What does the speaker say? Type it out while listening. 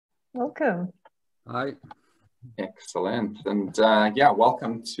Welcome. Hi. Excellent. And yeah,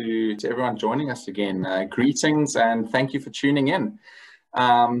 welcome to everyone joining us again. Greetings and thank you for tuning in.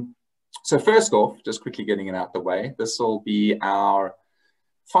 So first off, just quickly getting it out the way, this will be our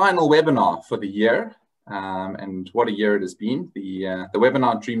final webinar for the year. And what a year it has been. The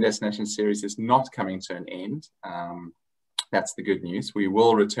webinar Dream Destination series is not coming to an end. That's the good news. We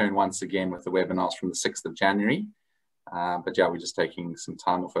will return once again with the webinars from the 6th of January. But yeah, we're just taking some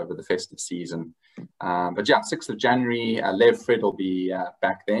time off over the festive season. But yeah, 6th of January, Lev Fred will be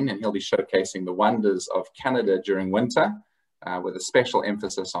back then, and he'll be showcasing the wonders of Canada during winter with a special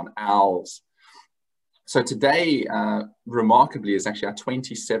emphasis on owls. So today, remarkably, is actually our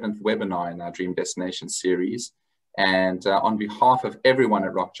 27th webinar in our Dream Destination series. And on behalf of everyone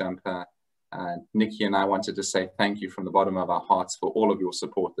at Rock Jumper, Nikki and I wanted to say thank you from the bottom of our hearts for all of your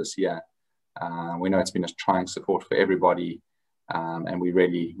support this year. We know it's been a trying support for everybody, and we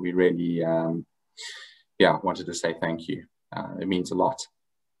really, yeah, wanted to say thank you. It means a lot.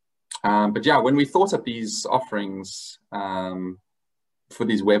 But yeah, when we thought of these offerings for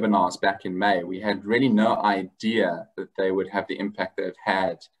these webinars back in May, we had really no idea that they would have the impact they've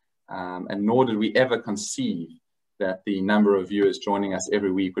had, and nor did we ever conceive that the number of viewers joining us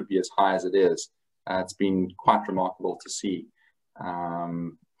every week would be as high as it is. It's been quite remarkable to see.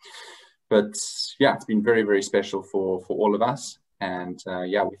 But yeah, it's been very, very special for all of us. And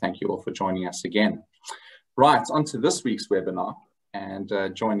yeah, we thank you all for joining us again. Right, on to this week's webinar. And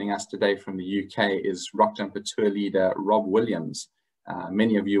joining us today from the UK is Rock Jumper Tour Leader Rob Williams.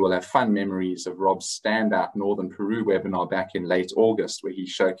 Many of you will have fun memories of Rob's standout Northern Peru webinar back in late August, where he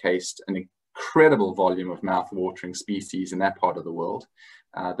showcased an incredible volume of mouth-watering species in that part of the world.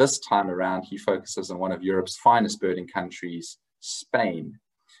 This time around, he focuses on one of Europe's finest birding countries, Spain.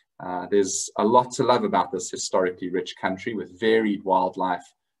 There's a lot to love about this historically rich country with varied wildlife,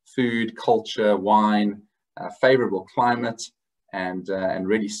 food, culture, wine, favorable climate, and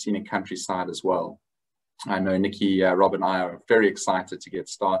really scenic countryside as well. I know Nikki, Rob and I are very excited to get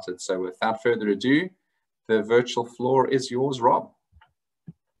started. So without further ado, the virtual floor is yours, Rob.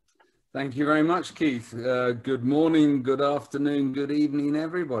 Thank you very much, Keith. Good morning, good afternoon, good evening,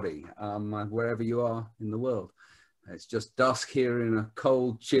 everybody, wherever you are in the world. It's just dusk here in a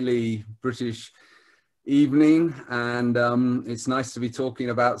cold, chilly British evening, and it's nice to be talking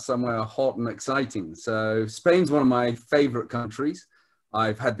about somewhere hot and exciting. So Spain's one of my favorite countries.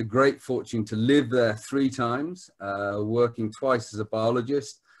 I've had the great fortune to live there 3 times, working twice as a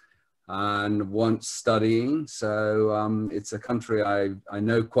biologist and once studying. So it's a country I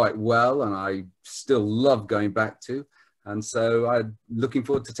know quite well, and I still love going back to. And so I'm looking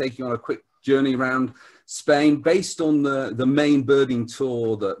forward to taking on a quick journey around Spain based on the main birding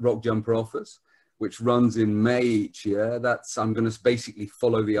tour that Rock Jumper offers, which runs in May each year. I'm going to basically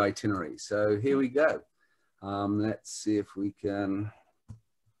follow the itinerary. So here we go. Let's see if we can.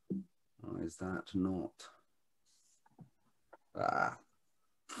 Why is that not?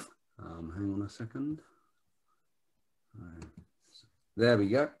 Hang on a second. There we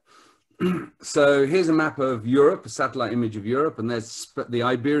go. So here's a map of Europe, a satellite image of Europe, and there's the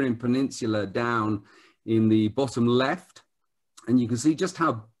Iberian Peninsula down in the bottom left. And you can see just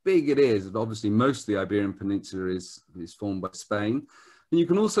how big it is. Obviously, most of the Iberian Peninsula is formed by Spain. And you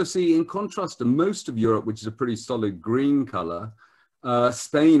can also see, in contrast to most of Europe, which is a pretty solid green color,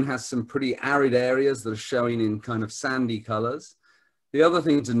 Spain has some pretty arid areas that are showing in kind of sandy colors. The other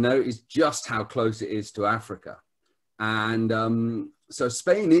thing to note is just how close it is to Africa. And so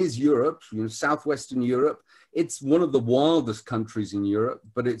Spain is Europe, southwestern Europe. It's one of the wildest countries in Europe,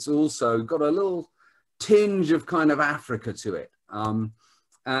 but it's also got a little tinge of kind of Africa to it.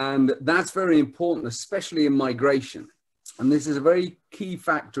 And that's very important, especially in migration. And this is a very key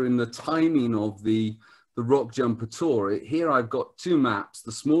factor in the timing of the Rock Jumper tour. Here I've got 2 maps,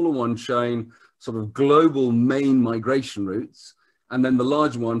 the smaller one showing sort of global main migration routes, and then the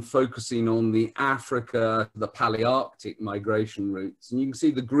large one focusing on the Africa, the Palearctic migration routes. And you can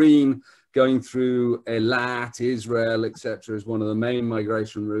see the green going through Eilat, Israel, etc., is one of the main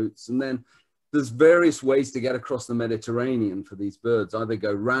migration routes. And then there's various ways to get across the Mediterranean for these birds. Either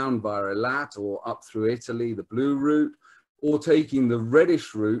go round via Eilat or up through Italy, the blue route, or taking the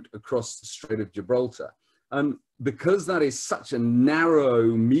reddish route across the Strait of Gibraltar. And because that is such a narrow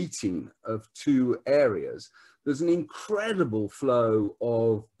meeting of 2 areas, there's an incredible flow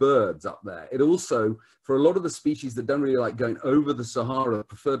of birds up there. It also, for a lot of the species that don't really like going over the Sahara,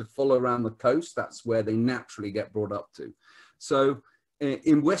 prefer to follow around the coast. That's where they naturally get brought up to. So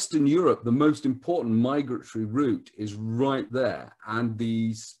in Western Europe, the most important migratory route is right there. And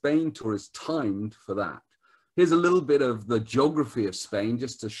the Spain tour is timed for that. Here's a little bit of the geography of Spain,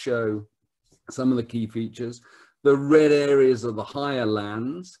 just to show some of the key features. The red areas are the higher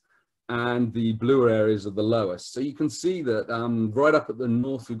lands, and the bluer areas are the lowest. So you can see that right up at the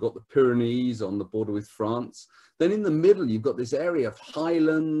north, we've got the Pyrenees on the border with France. Then in the middle, you've got this area of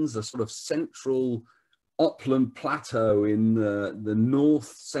highlands, a sort of central upland plateau in the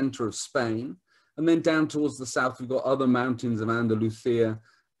north center of Spain. And then down towards the south, we've got other mountains of Andalusia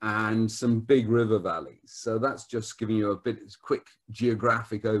and some big river valleys. So that's just giving you a bit quick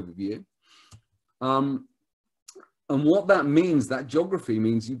geographic overview. And what that means, that geography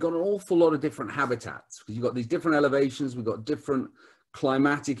means you've got an awful lot of different habitats, because you've got these different elevations, we've got different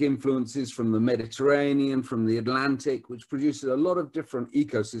climatic influences from the Mediterranean, from the Atlantic, which produces a lot of different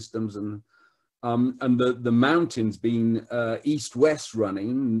ecosystems, and the mountains being east-west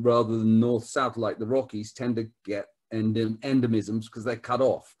running rather than north-south like the Rockies tend to get endemisms because they're cut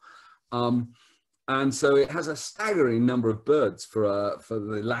off. And so it has a staggering number of birds for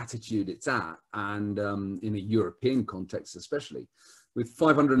the latitude it's at, and in a European context especially, with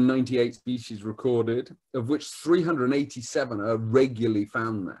 598 species recorded, of which 387 are regularly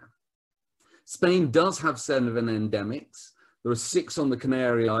found there. Spain does have 7 endemics. There are 6 on the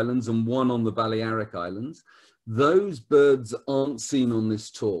Canary Islands and 1 on the Balearic Islands. Those birds aren't seen on this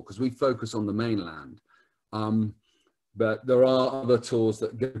tour because we focus on the mainland. But there are other tours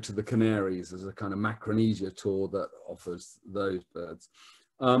that go to the Canaries as a kind of Macaronesia tour that offers those birds.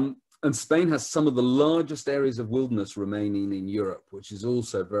 And Spain has some of the largest areas of wilderness remaining in Europe, which is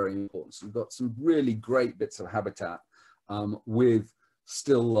also very important. So we've got some really great bits of habitat with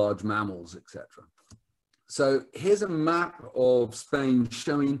still large mammals, etc. So here's a map of Spain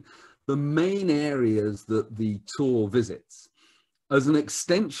showing the main areas that the tour visits. As an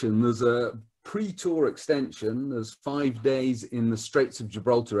extension, there's a pre-tour extension. There's 5 days in the Straits of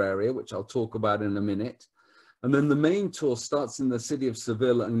Gibraltar area, which I'll talk about in a minute. And then the main tour starts in the city of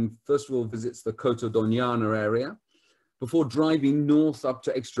Seville and first of all visits the Coto Doñana area before driving north up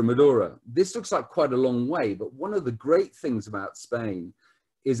to Extremadura. This looks like quite a long way, but one of the great things about Spain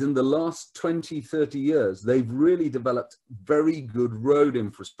is in the last 20, 30 years, they've really developed very good road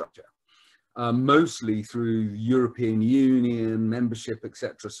infrastructure. Mostly through European Union membership,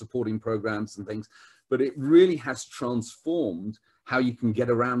 etc., supporting programs and things, but it really has transformed how you can get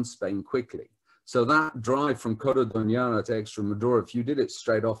around Spain quickly. So that drive from Coto Doñana to Extremadura, if you did it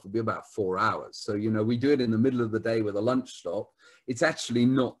straight off, would be about 4 hours. So, you know, we do it in the middle of the day with a lunch stop. It's actually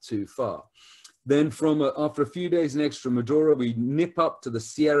not too far. Then after a few days in Extremadura, we nip up to the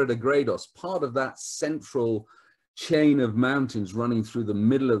Sierra de Gredos, part of that central chain of mountains running through the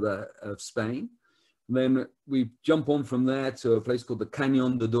middle of Spain. And then we jump on from there to a place called the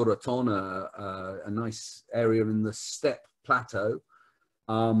Cañón de Duraton, a nice area in the steppe plateau,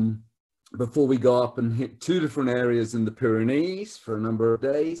 before we go up and hit 2 different areas in the Pyrenees for a number of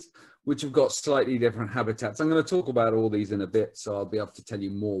days, which have got slightly different habitats. I'm going to talk about all these in a bit, so I'll be able to tell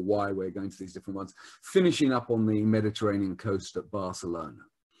you more why we're going to these different ones, finishing up on the Mediterranean coast at Barcelona.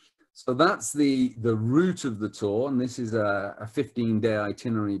 So that's the route of the tour, and this is a 15-day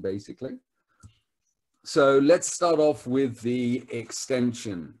itinerary, basically. So let's start off with the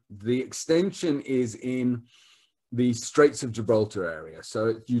extension. The extension is in the Straits of Gibraltar area.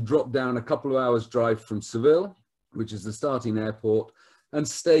 So you drop down a couple of hours drive from Seville, which is the starting airport, and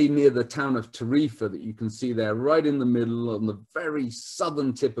stay near the town of Tarifa that you can see there, right in the middle on the very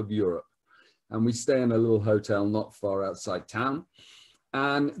southern tip of Europe. And we stay in a little hotel not far outside town.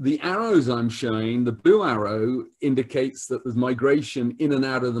 And the arrows I'm showing, the blue arrow indicates that there's migration in and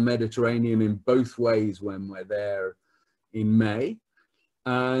out of the Mediterranean in both ways when we're there in May.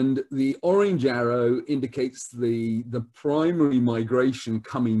 And the orange arrow indicates the primary migration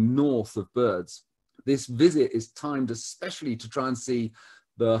coming north of birds. This visit is timed especially to try and see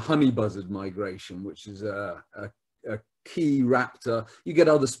the honey buzzard migration, which is a key raptor. You get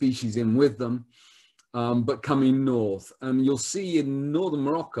other species in with them. But coming north, and you'll see in northern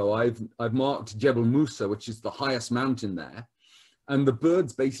Morocco, I've marked Jebel Musa, which is the highest mountain there, and the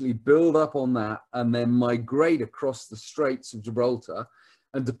birds basically build up on that and then migrate across the Straits of Gibraltar,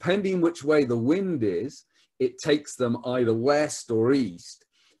 and depending which way the wind is, it takes them either west or east,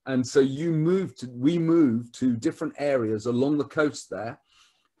 and so we move to different areas along the coast there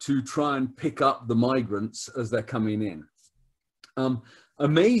to try and pick up the migrants as they're coming in.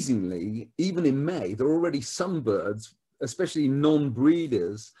 Amazingly, even in May, there are already some birds, especially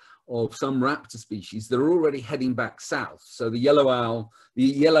non-breeders of some raptor species, that are already heading back south. So the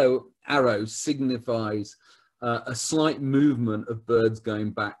yellow arrow signifies a slight movement of birds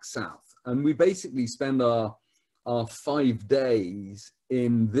going back south. And we basically spend our 5 days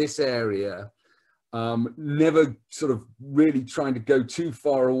in this area never sort of really trying to go too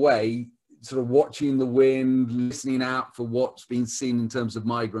far away, sort of watching the wind, listening out for what's been seen in terms of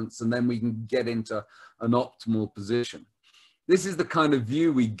migrants, and then we can get into an optimal position. This is the kind of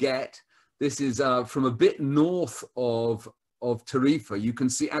view we get. This is from a bit north of Tarifa. You can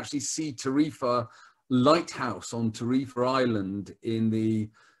actually see Tarifa Lighthouse on Tarifa Island in the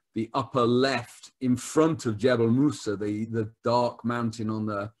upper left in front of Jebel Musa, the dark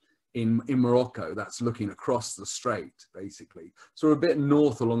mountain in Morocco that's looking across the strait, basically. So we're a bit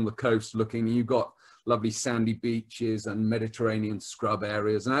north along the coast looking. You've got lovely sandy beaches and Mediterranean scrub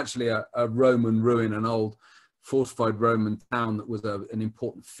areas, and actually a Roman ruin, an old fortified Roman town that was an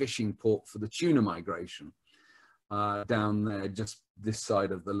important fishing port for the tuna migration down there, just this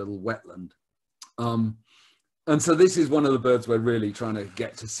side of the little wetland. And so this is one of the birds we're really trying to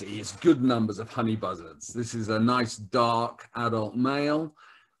get to see. It's good numbers of honey buzzards. This is a nice dark adult male.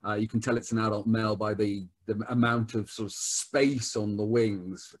 You can tell it's an adult male by the amount of sort of space on the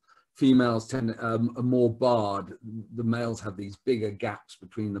wings. Females tend are more barred. The males have these bigger gaps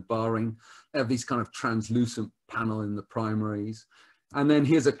between the barring. They have these kind of translucent panel in the primaries. And then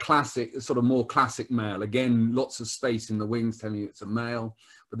here's a classic, sort of more classic male. Again, lots of space in the wings telling you it's a male,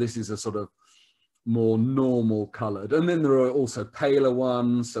 but this is a sort of more normal colored. And then there are also paler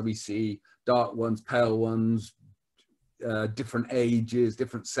ones. So we see dark ones, pale ones, different ages,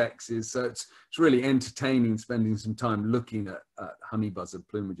 different sexes. So it's really entertaining spending some time looking at honey buzzard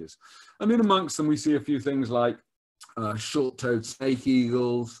plumages. And in amongst them, we see a few things like short-toed snake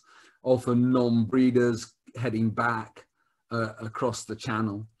eagles, often non-breeders heading back across the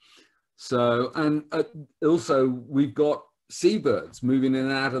channel. So, and also we've got seabirds moving in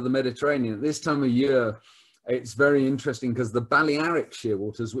and out of the Mediterranean. At this time of year, it's very interesting because the Balearic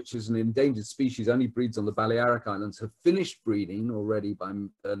shearwaters, which is an endangered species, only breeds on the Balearic Islands, have finished breeding already by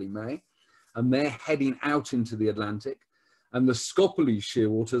early May, and they're heading out into the Atlantic. And the Scopoli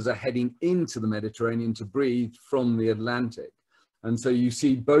shearwaters are heading into the Mediterranean to breed from the Atlantic. And so you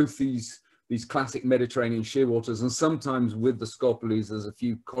see both these classic Mediterranean shearwaters, and sometimes with the Scopolis, there's a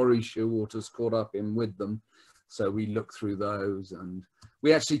few Cory shearwaters caught up in with them. So we look through those, and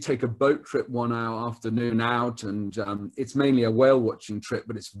we actually take a boat trip one hour afternoon out, and it's mainly a whale watching trip,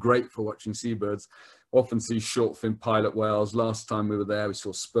 but it's great for watching seabirds. Often see short fin pilot whales. Last time we were there, we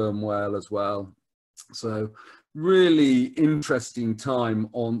saw sperm whale as well. So really interesting time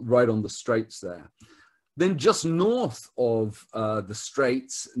right on the straits there. Then just north of the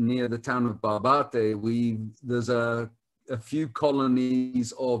straits, near the town of Barbate, there's a few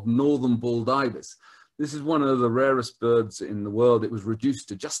colonies of northern bald ibis. This is one of the rarest birds in the world. It was reduced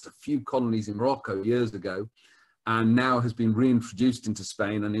to just a few colonies in Morocco years ago, and now has been reintroduced into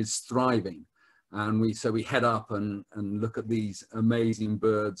Spain and is thriving. And so we head up and look at these amazing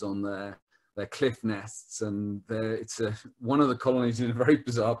birds on their cliff nests. And it's one of the colonies in a very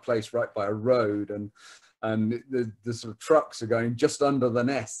bizarre place right by a road, and the sort of trucks are going just under the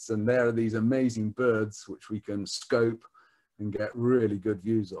nests, and there are these amazing birds which we can scope and get really good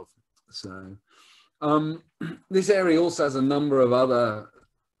views of. So this area also has a number of other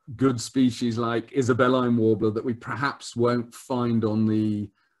good species like Isabelline warbler that we perhaps won't find on the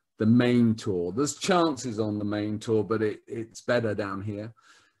main tour. There's chances on the main tour, but it's better down here.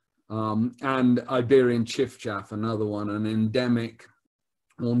 And Iberian chiffchaff, another one, an endemic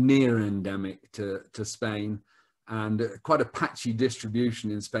or near endemic to Spain, and quite a patchy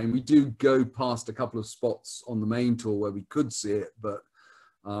distribution in Spain. We do go past a couple of spots on the main tour where we could see it, but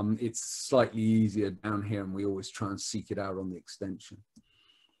it's slightly easier down here, and we always try and seek it out on the extension.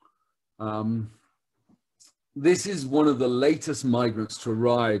 This is one of the latest migrants to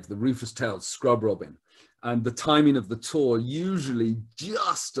arrive, the rufous-tailed scrub robin. And the timing of the tour usually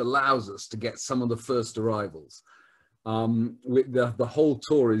just allows us to get some of the first arrivals. The whole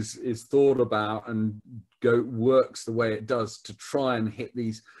tour is thought about and works the way it does to try and hit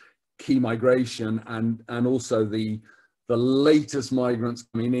these key migration and also the latest migrants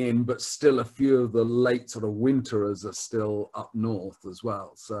coming in, but still a few of the late sort of winterers are still up north as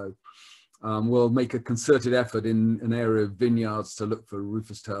well. So we'll make a concerted effort in an area of vineyards to look for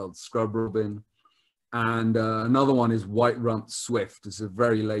rufous-tailed scrub robin. And another one is white-rumped swift. It's a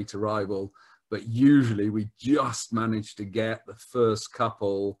very late arrival, but usually we just manage to get the first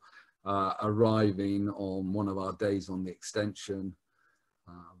couple arriving on one of our days on the extension.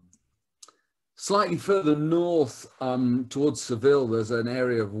 Slightly further north towards Seville, there's an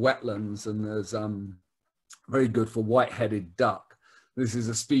area of wetlands, and there's very good for white-headed duck. This is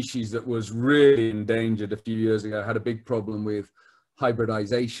a species that was really endangered a few years ago, had a big problem with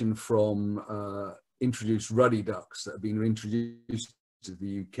hybridization from introduced ruddy ducks that have been introduced to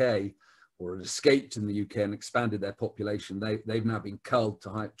the UK, or had escaped in the UK and expanded their population. They've now been culled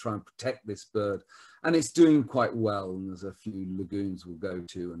to try and protect this bird. And it's doing quite well. And there's a few lagoons we'll go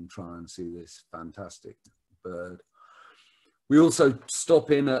to and try and see this fantastic bird. We also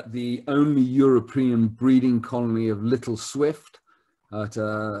stop in at the only European breeding colony of little swift at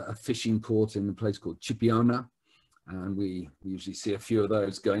a fishing port in a place called Chipiona. And we usually see a few of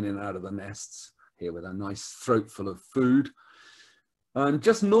those going in and out of the nests here with a nice throat full of food. And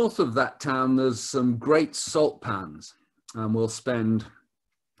just north of that town, there's some great salt pans. And we'll spend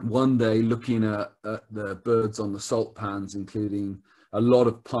one day looking at the birds on the salt pans, including a lot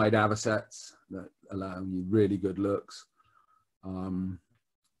of pied avocets that allow you really good looks.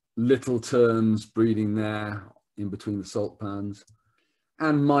 Little terns breeding there in between the salt pans,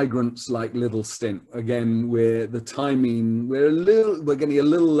 and migrants like little stint. Again, we're getting a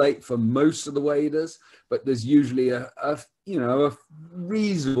little late for most of the waders, but there's usually a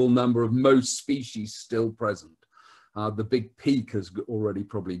reasonable number of most species still present. The big peak has already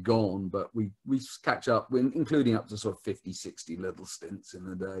probably gone, but we catch up, including up to sort of 50, 60 little stints in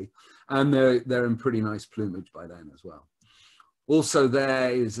a day, and they're in pretty nice plumage by then as well. Also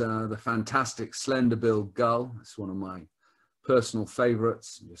there is the fantastic slender-billed gull. It's one of my personal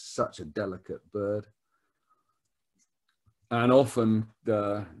favorites, just such a delicate bird. And often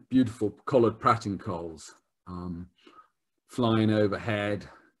the beautiful collared pratincoles flying overhead,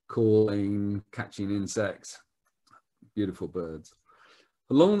 calling, catching insects, beautiful birds.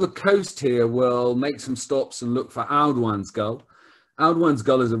 Along the coast here, we'll make some stops and look for Audouin's gull. Audouin's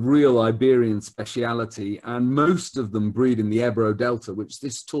gull is a real Iberian speciality, and most of them breed in the Ebro Delta, which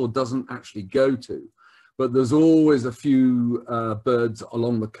this tour doesn't actually go to. But there's always a few birds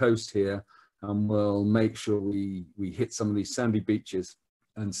along the coast here, and we'll make sure we hit some of these sandy beaches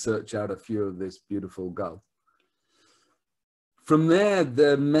and search out a few of this beautiful gull. From there,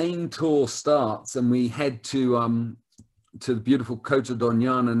 the main tour starts, and we head to the beautiful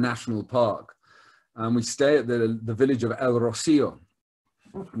Doñana National Park. And we stay at the village of El Rocio,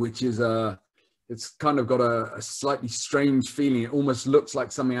 which is it's kind of got a slightly strange feeling. It almost looks like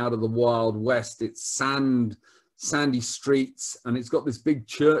something out of the Wild West. It's sandy streets, and it's got this big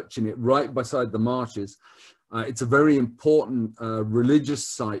church in it right beside the marshes. It's a very important religious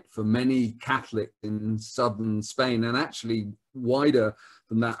site for many Catholics in southern Spain, and actually wider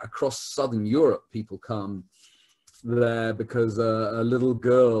than that across southern Europe. People come there because a little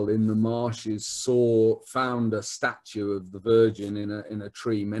girl in the marshes found a statue of the Virgin in a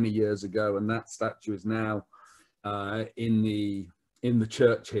tree many years ago, and that statue is now in the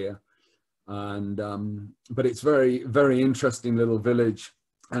church here. And but it's very, very interesting little village,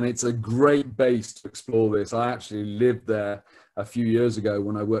 and it's a great base to explore this. I actually lived there a few years ago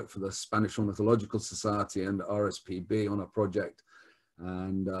when I worked for the Spanish Ornithological Society and RSPB on a project,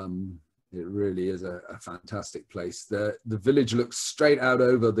 and it really is a fantastic place. The village looks straight out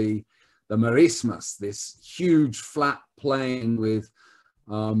over the Marismas, this huge flat plain with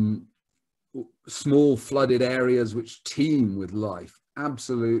small flooded areas which teem with life.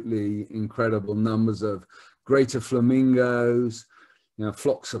 Absolutely incredible numbers of greater flamingos.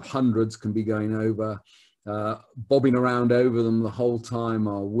 Flocks of hundreds can be going over. Bobbing around over them the whole time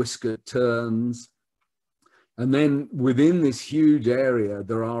are whiskered terns. And then within this huge area,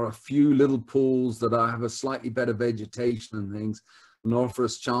 there are a few little pools that have a slightly better vegetation and things, and offer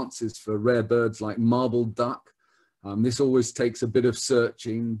us chances for rare birds like marbled duck. This always takes a bit of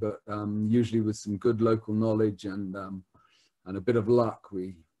searching, but usually with some good local knowledge and a bit of luck,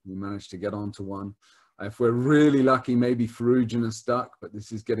 we manage to get onto one. If we're really lucky, maybe ferruginous duck, but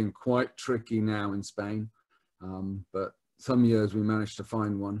this is getting quite tricky now in Spain. But some years we managed to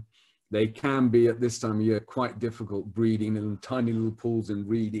find one. They can be, at this time of year, quite difficult breeding in tiny little pools in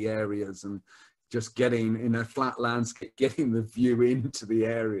reedy areas, and just getting in a flat landscape, getting the view into the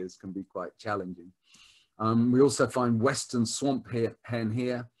areas can be quite challenging. We also find western swamp hen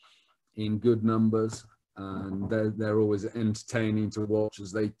here in good numbers, and they're always entertaining to watch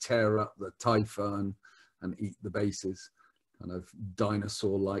as they tear up the typhoon and eat the bases, kind of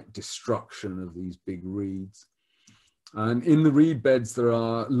dinosaur-like destruction of these big reeds. And in the reed beds, there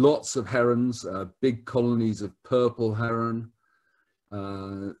are lots of herons, big colonies of purple heron,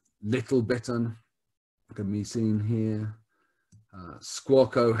 little bittern, can be seen here,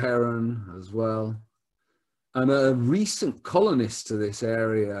 squawk-oak heron as well. And a recent colonist to this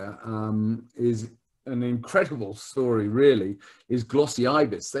area is an incredible story, really, is glossy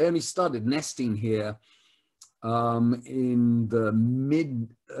ibis. They only started nesting here in the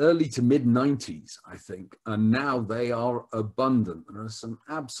early to mid 90s, I think, and now they are abundant. There are some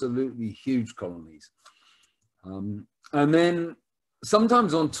absolutely huge colonies. And then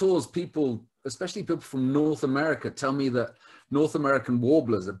sometimes on tours, people, especially people from North America, tell me that North American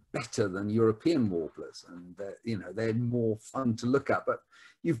warblers are better than European warblers, and you know, they're more fun to look at. But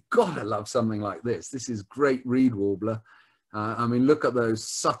you've got to love something like this. This is great reed warbler. I mean, look at those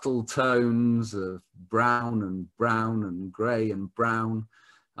subtle tones of brown and grey and brown.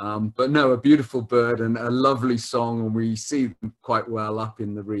 But no, a beautiful bird and a lovely song, and we see them quite well up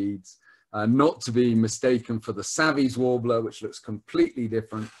in the reeds. Not to be mistaken for the Savvy's warbler, which looks completely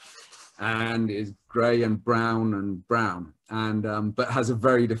different and is grey and brown, and but has a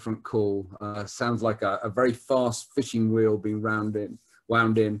very different call. Sounds like a very fast fishing wheel being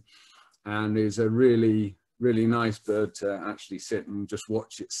wound in, and is a really nice bird to actually sit and just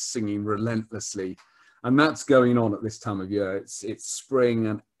watch it singing relentlessly. And that's going on at this time of year. It's spring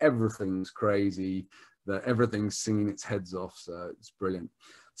and everything's crazy, everything's singing its heads off, so it's brilliant.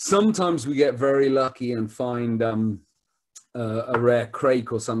 Sometimes we get very lucky and find a rare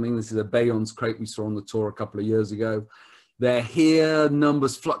crake or something. This is a Bayon's crake we saw on the tour a couple of years ago. They're here,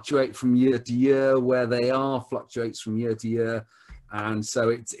 numbers fluctuate from year to year, where they are fluctuates from year to year. And so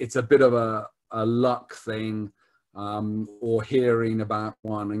it's a bit of a luck thing, or hearing about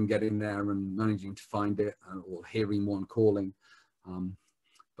one and getting there and managing to find it, or hearing one calling.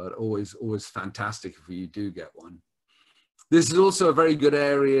 But always fantastic if you do get one. This is also a very good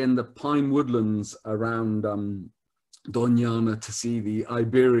area in the pine woodlands around Doñana to see the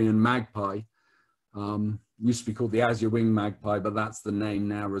Iberian magpie. Used to be called the azure wing magpie, but that's the name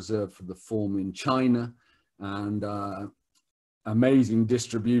now reserved for the form in China. And amazing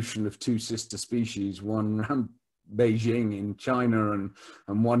distribution of two sister species, one around Beijing in China and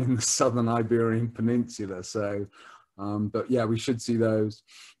one in the southern Iberian Peninsula. So, but yeah, we should see those.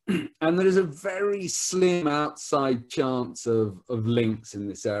 And there is a very slim outside chance of lynx in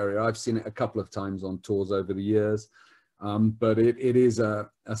this area. I've seen it a couple of times on tours over the years, but it is a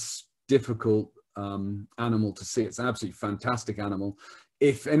difficult animal to see. It's an absolutely fantastic animal.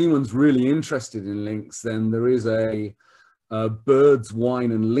 If anyone's really interested in lynx, then there is a birds,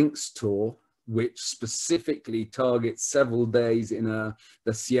 wine and lynx tour, which specifically targets several days in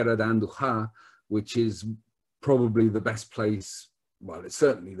the Sierra de Andújar, which is probably the best place. Well, it's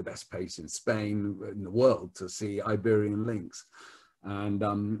certainly the best place in Spain, in the world, to see Iberian lynx. And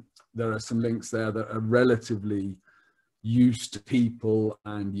there are some lynx there that are relatively used to people,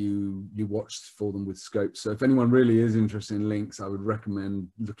 and you watch for them with scopes. So if anyone really is interested in lynx, I would recommend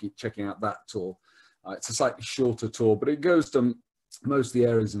checking out that tour. It's a slightly shorter tour, but it goes to most of the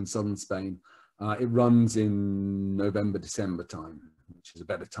areas in southern Spain. It runs in November, December time, which is a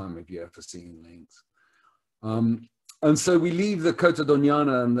better time of year for seeing lynx. And so we leave the Cota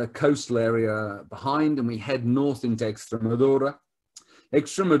Doñana and the coastal area behind, and we head north into Extremadura.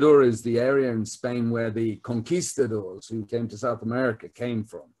 Extremadura is the area in Spain where the conquistadors who came to South America came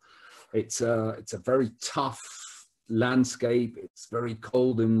from. It's a very tough landscape. It's very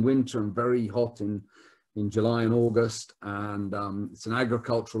cold in winter and very hot in July and August. And it's an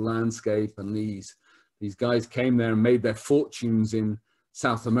agricultural landscape. And these guys came there and made their fortunes in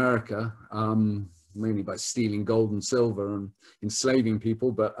South America, mainly by stealing gold and silver and enslaving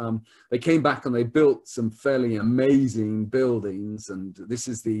people. But they came back and they built some fairly amazing buildings. And this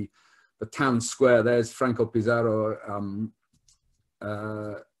is the town square. There's Franco Pizarro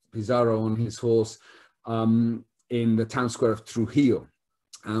on his horse in the town square of Trujillo.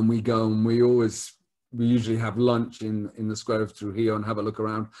 And we go and we usually have lunch in the square of Trujillo and have a look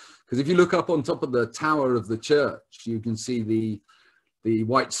around. Because if you look up on top of the tower of the church, you can see the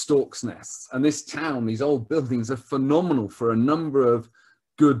white stork's nests. And this town, these old buildings are phenomenal for a number of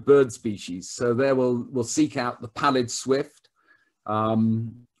good bird species. So there we'll seek out the pallid swift,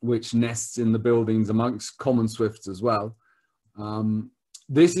 which nests in the buildings amongst common swifts as well.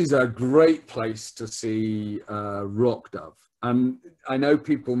 This is a great place to see rock dove. And I know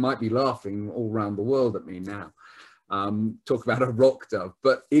people might be laughing all around the world at me now, talk about a rock dove,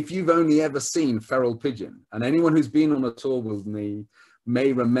 but if you've only ever seen feral pigeon, and anyone who's been on a tour with me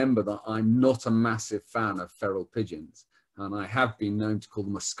may remember that I'm not a massive fan of feral pigeons, and I have been known to call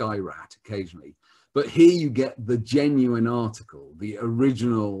them a sky rat occasionally. But here you get the genuine article, the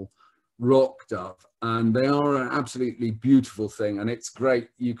original rock dove, and they are an absolutely beautiful thing, and it's great.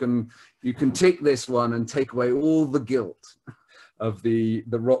 You can tick this one and take away all the guilt of the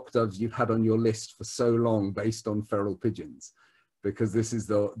rock doves you've had on your list for so long based on feral pigeons, because this is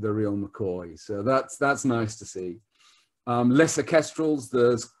the real McCoy. So that's nice to see. Lesser kestrels,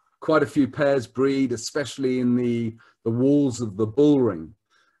 there's quite a few pairs breed, especially in the walls of the bullring.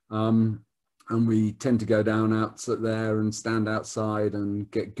 And we tend to go down out there and stand outside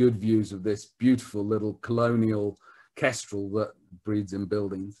and get good views of this beautiful little colonial kestrel that breeds in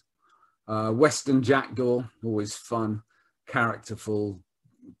buildings. Western jackdaw, always fun, characterful,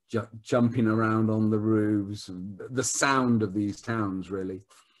 jumping around on the roofs, the sound of these towns really,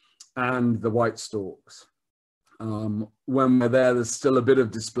 and the white storks. When we're there, there's still a bit of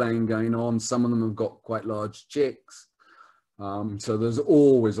displaying going on. Some of them have got quite large chicks. So there's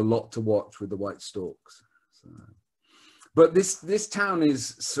always a lot to watch with the white storks. So, but this town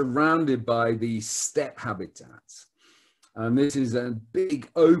is surrounded by these steppe habitats. And this is a big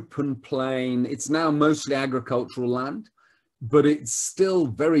open plain. It's now mostly agricultural land, but it's still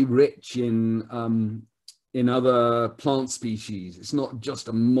very rich in other plant species. It's not just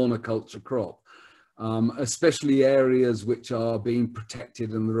a monoculture crop. Especially areas which are being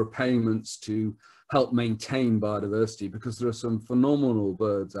protected, and there are payments to help maintain biodiversity, because there are some phenomenal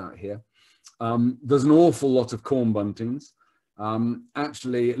birds out here. There's an awful lot of corn buntings.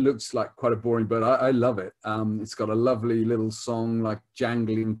 Actually, it looks like quite a boring bird. I love it. It's got a lovely little song like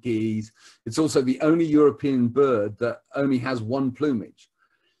jangling keys. It's also the only European bird that only has one plumage.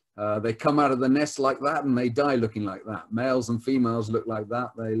 They come out of the nest like that and they die looking like that. Males and females look like that.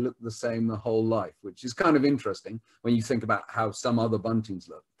 They look the same the whole life, which is kind of interesting when you think about how some other buntings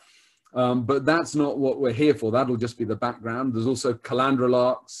look. But that's not what we're here for. That'll just be the background. There's also calandra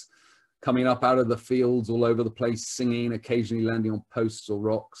larks coming up out of the fields all over the place, singing, occasionally landing on posts or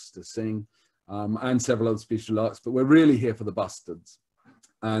rocks to sing, and several other species of larks. But we're really here for the bustards.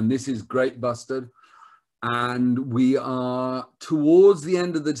 And this is great bustard. And we are towards the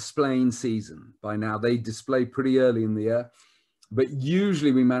end of the displaying season by now. They display pretty early in the year, but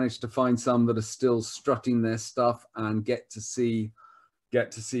usually we manage to find some that are still strutting their stuff and get to see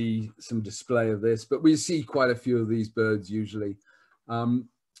some display of this. But we see quite a few of these birds usually.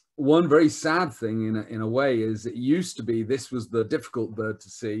 One very sad thing in a way is it used to be this was the difficult bird to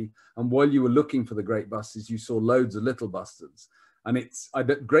see. And while you were looking for the great bustards, you saw loads of little bustards. And I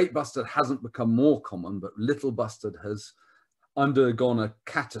bet great bustard hasn't become more common, but little bustard has undergone a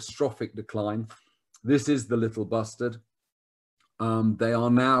catastrophic decline. This is the little bustard. They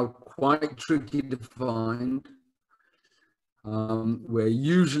are now quite tricky to find. We're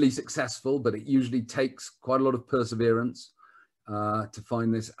usually successful, but it usually takes quite a lot of perseverance to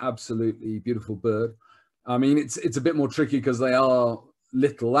find this absolutely beautiful bird. I mean, it's a bit more tricky because they are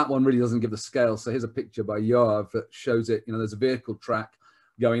little. That one really doesn't give the scale. So here's a picture by Yoav that shows it. You know, there's a vehicle track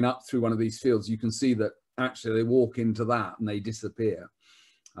going up through one of these fields. You can see that actually they walk into that and they disappear.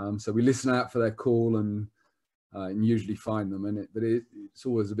 So we listen out for their call and usually find them. But it's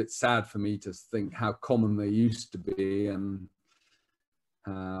always a bit sad for me to think how common they used to be, and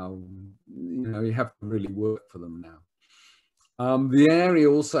how, you know, you have to really work for them now. The area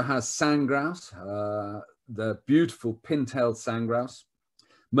also has sandgrouse, the beautiful pin-tailed sandgrouse.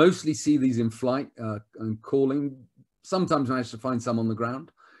 Mostly see these in flight and calling. Sometimes manage to find some on the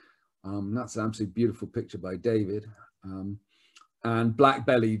ground. That's an absolutely beautiful picture by David. And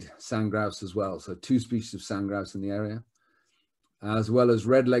black-bellied sandgrouse as well. So 2 species of sandgrouse in the area, as well as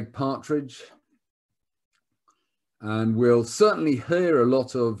red-legged partridge. And we'll certainly hear a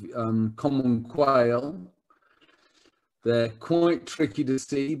lot of common quail. They're quite tricky to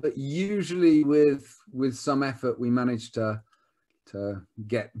see, but usually with some effort, we manage to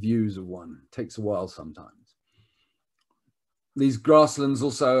get views of one. It takes a while sometimes. These grasslands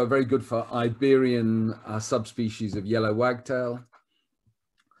also are very good for Iberian subspecies of yellow wagtail,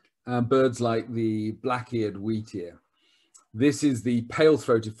 birds like the black-eared wheatear. This is the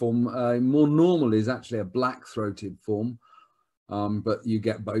pale-throated form. More normal is actually a black-throated form, but you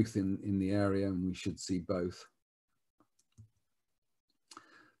get both in the area, and we should see both.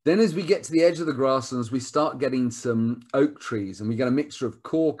 Then as we get to the edge of the grasslands, we start getting some oak trees, and we get a mixture of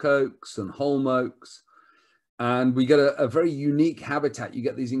cork oaks and holm oaks. And we get a very unique habitat. You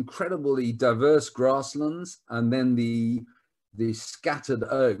get these incredibly diverse grasslands, and then the scattered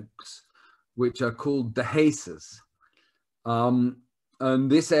oaks, which are called dehesas.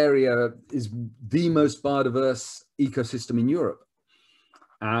 And this area is the most biodiverse ecosystem in Europe.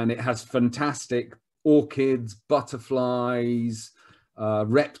 And it has fantastic orchids, butterflies,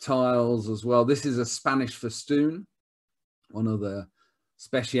 reptiles as well. This is a Spanish festoon, one of the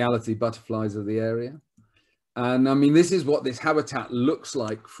speciality butterflies of the area. And I mean, this is what this habitat looks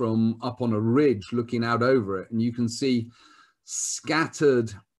like from up on a ridge looking out over it. And you can see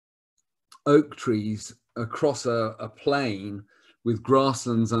scattered oak trees across a plain with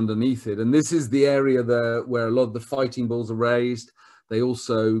grasslands underneath it. And this is the area where a lot of the fighting bulls are raised. They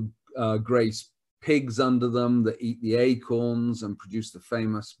also graze pigs under them that eat the acorns and produce the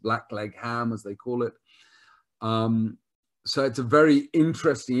famous blackleg ham, as they call it. So it's a very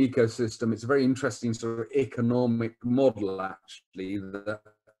interesting ecosystem. It's a very interesting sort of economic model, actually,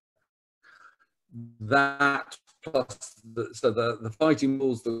 that plus the fighting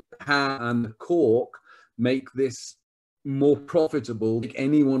bulls, the ham and the cork make this more profitable. Take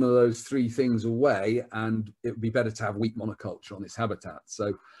any one of those three things away and it would be better to have wheat monoculture on this habitat.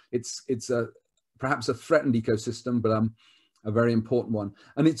 So it's perhaps a threatened ecosystem, but a very important one.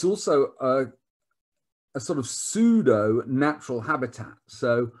 And it's also a sort of pseudo natural habitat.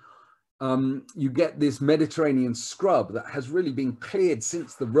 So you get this Mediterranean scrub that has really been cleared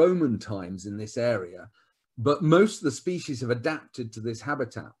since the Roman times in this area, but most of the species have adapted to this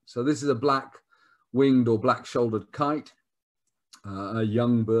habitat. So this is a black-winged or black-shouldered kite, a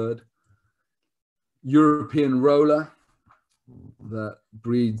young bird. European roller that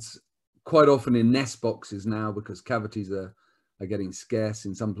breeds quite often in nest boxes now because cavities are getting scarce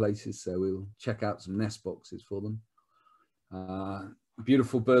in some places. So we'll check out some nest boxes for them.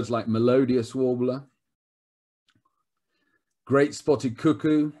 Beautiful birds like melodious warbler, great spotted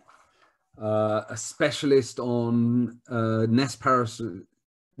cuckoo, a specialist on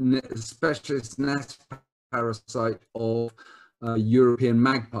specialist nest parasite of European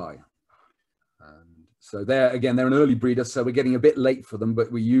magpie. So they're an early breeder, so we're getting a bit late for them,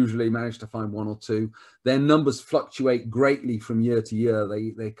 but we usually manage to find one or two. Their numbers fluctuate greatly from year to year.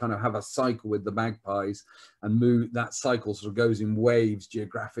 They kind of have a cycle with the magpies and move. That cycle sort of goes in waves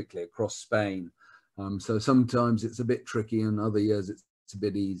geographically across Spain. So sometimes it's a bit tricky and other years it's a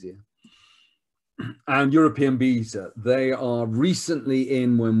bit easier. And European bees, they are recently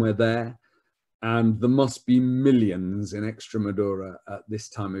in when we're there, and there must be millions in Extremadura at this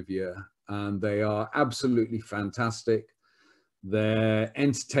time of year. And they are absolutely fantastic. They're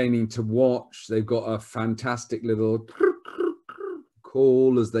entertaining to watch. They've got a fantastic little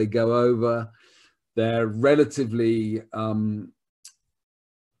call as they go over. They're relatively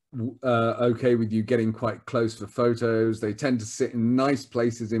okay with you getting quite close for photos. They tend to sit in nice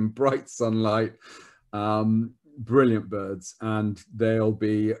places in bright sunlight. Brilliant birds, and they'll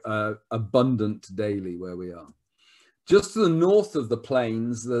be abundant daily where we are. Just to the north of the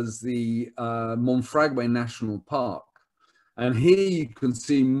plains, there's the Monfragüe National Park. And here you can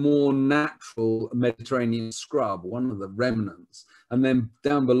see more natural Mediterranean scrub, one of the remnants. And then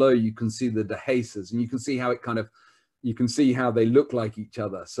down below, you can see the dehesas, and you can see how it kind of, you can see how they look like each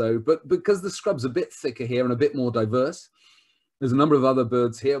other. So, but because the scrub's a bit thicker here and a bit more diverse, there's a number of other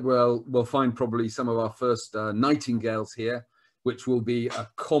birds here. We'll find probably some of our first nightingales here, which will be a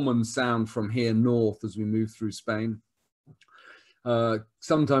common sound from here north as we move through Spain.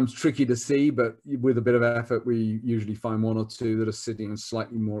 Sometimes tricky to see, but with a bit of effort, we usually find one or two that are sitting in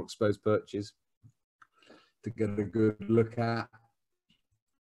slightly more exposed perches to get a good look at.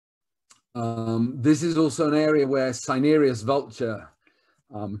 This is also an area where cinereous vulture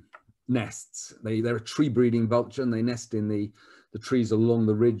nests. They're a tree breeding vulture, and they nest in the trees along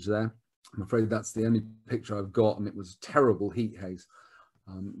the ridge there. I'm afraid that's the only picture I've got, and it was a terrible heat haze.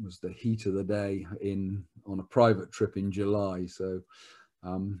 It was the heat of the day on a private trip in July. So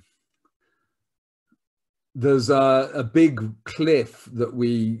there's a big cliff that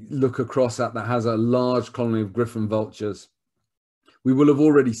we look across at that has a large colony of griffon vultures. We will have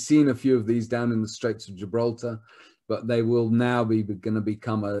already seen a few of these down in the Straits of Gibraltar, but they will now be going to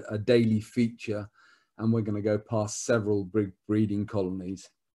become a daily feature, and we're going to go past several breeding colonies.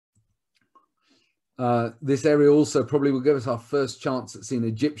 This area also probably will give us our first chance at seeing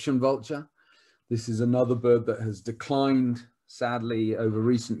Egyptian vulture. This is another bird that has declined, sadly, over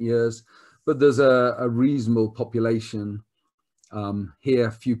recent years, but there's a reasonable population here,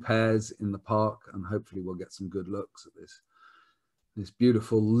 a few pairs in the park, and hopefully we'll get some good looks at this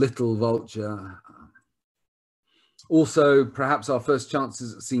beautiful little vulture. Also, perhaps our first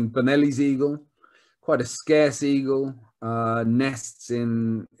chances at seeing Bonelli's eagle, quite a scarce eagle. Nests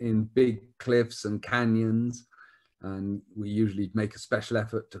in big cliffs and canyons, and we usually make a special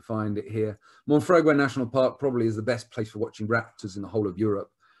effort to find it here. Monfragüe National Park probably is the best place for watching raptors in the whole of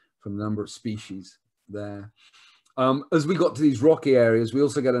Europe from the number of species there. As we got to these rocky areas, we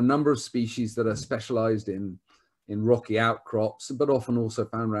also get a number of species that are specialized in rocky outcrops, but often also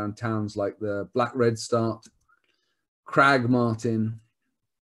found around towns like the black redstart, crag martin,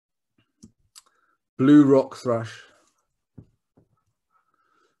 blue rock thrush,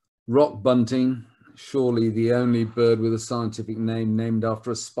 rock bunting, surely the only bird with a scientific name named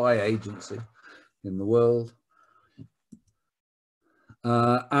after a spy agency in the world.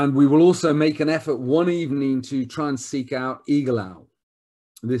 And we will also make an effort one evening to try and seek out eagle owl.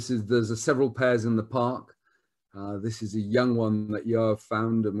 There's several pairs in the park, This is a young one that Yo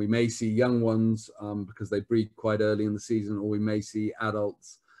found, and we may see young ones because they breed quite early in the season, or we may see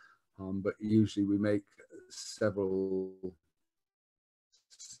adults, but usually we make several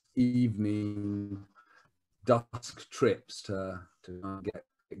evening dusk trips to get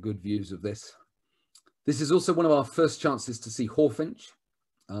good views of this. This is also one of our first chances to see hawfinch.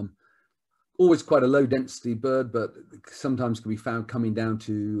 Always quite a low density bird, but sometimes can be found coming down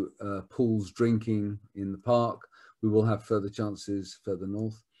to pools drinking in the park. We will have further chances further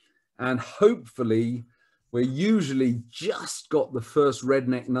north. And hopefully, we're usually just got the first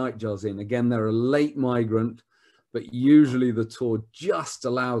redneck nightjars in. Again, they're a late migrant, but usually the tour just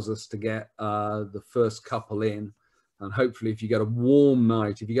allows us to get the first couple in. And hopefully if you get a warm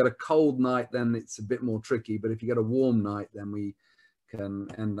night, if you get a cold night, then it's a bit more tricky. But if you get a warm night, then we can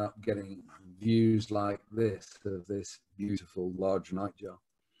end up getting views like this of this beautiful large nightjar.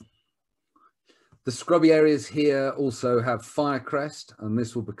 The scrubby areas here also have firecrest, and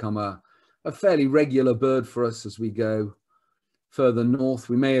this will become a fairly regular bird for us as we go further north.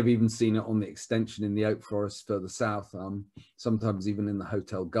 We may have even seen it on the extension in the oak forest further south, sometimes even in the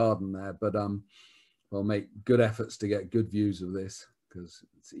hotel garden there, but we'll make good efforts to get good views of this because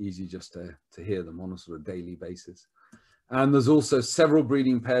it's easy just to hear them on a sort of daily basis. And there's also several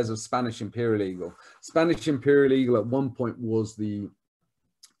breeding pairs of Spanish Imperial Eagle. Spanish Imperial Eagle at one point was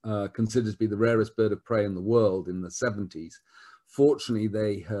considered to be the rarest bird of prey in the world in the 70s. Fortunately,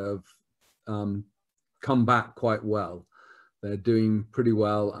 they have come back quite well. They're doing pretty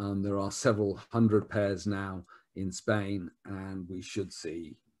well, and there are several hundred pairs now in Spain, and we should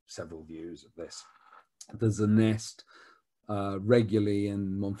see several views of this. There's a nest regularly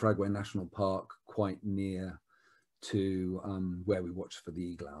in Monfragüe National Park, quite near to where we watch for the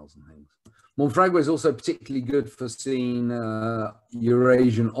eagle owls and things. Monfragüe is also particularly good for seeing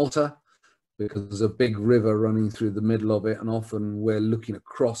Eurasian otter, because there's a big river running through the middle of it, and often we're looking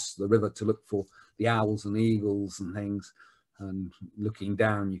across the river to look for the owls and eagles and things, and looking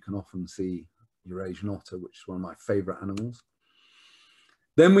down you can often see Eurasian otter, which is one of my favorite animals.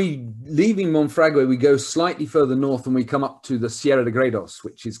 Then leaving Monfragüe, we go slightly further north and we come up to the Sierra de Gredos,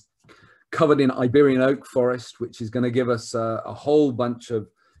 which is covered in Iberian oak forest, which is going to give us a whole bunch of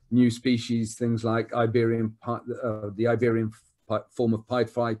new species, things like the Iberian form of pied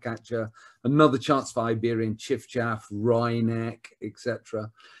flycatcher, another chance for Iberian chiffchaff, wryneck,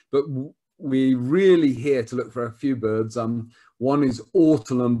 etc. But we're really here to look for a few birds. One is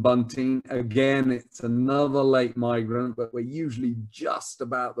ortolan bunting. Again, it's another late migrant, but we're usually just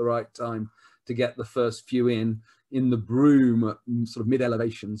about the right time to get the first few in the broom at sort of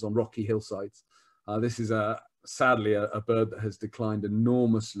mid-elevations on rocky hillsides. This is sadly a bird that has declined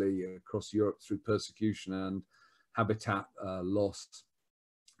enormously across Europe through persecution and habitat loss.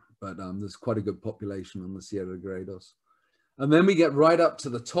 But there's quite a good population on the Sierra de Gredos. And then we get right up to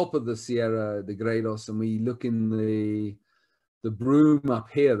the top of the Sierra de Gredos and we look in the broom up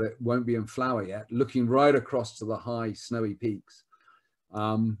here that won't be in flower yet, looking right across to the high snowy peaks.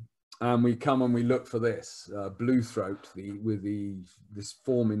 And we come and we look for this blue throat, this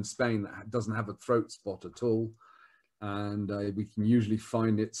form in Spain that doesn't have a throat spot at all. And we can usually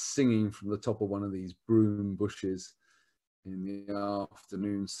find it singing from the top of one of these broom bushes in the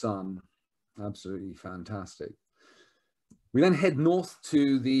afternoon sun. Absolutely fantastic. We then head north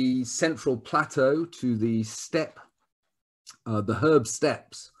to the central plateau, to the steppe, the herb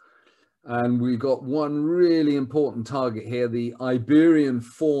steppes. And we've got one really important target here, the Iberian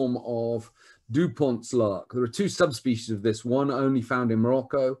form of Dupont's lark. There are two subspecies of this, one only found in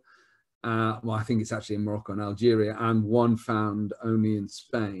Morocco. Well, I think it's actually in Morocco and Algeria, and one found only in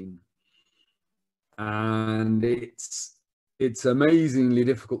Spain. And it's amazingly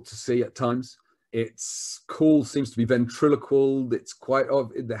difficult to see at times. Its call seems to be ventriloquial. It's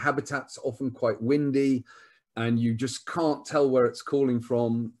the habitat's often quite windy, and you just can't tell where it's calling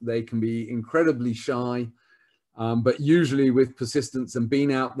from. They can be incredibly shy, but usually with persistence and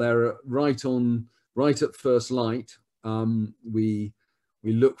being out there right at first light, we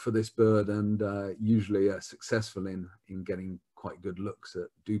look for this bird and usually are successful in getting quite good looks at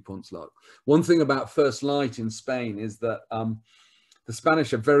Dupont's lark. One thing about first light in Spain is that the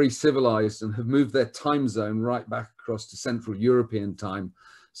Spanish are very civilized and have moved their time zone right back across to Central European time.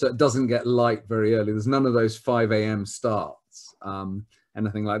 So it doesn't get light very early. There's none of those 5 a.m. starts,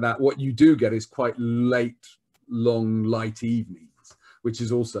 anything like that. What you do get is quite late, long, light evenings, which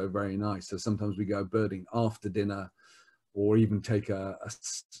is also very nice. So sometimes we go birding after dinner or even take a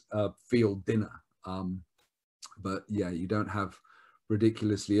field dinner. But yeah, you don't have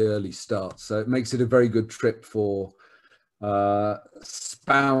ridiculously early starts. So it makes it a very good trip for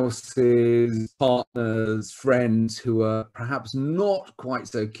spouses, partners, friends who are perhaps not quite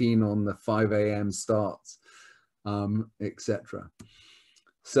so keen on the 5 a.m. starts, etc.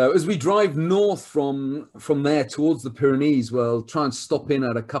 So as we drive north from there towards the Pyrenees, we'll try and stop in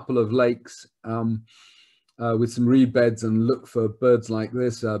at a couple of lakes with some reed beds and look for birds like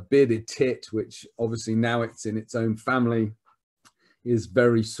this. Bearded tit, which obviously now it's in its own family, is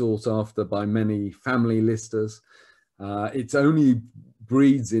very sought after by many family listers. It only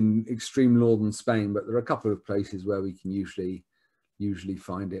breeds in extreme northern Spain, but there are a couple of places where we can usually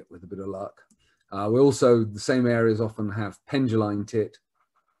find it with a bit of luck. We also, the same areas often have penduline tit,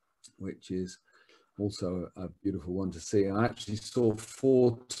 which is also a beautiful one to see. And I actually saw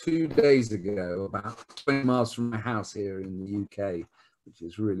 2 days ago, about 20 miles from my house here in the UK, which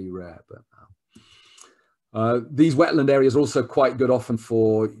is really rare. But these wetland areas are also quite good often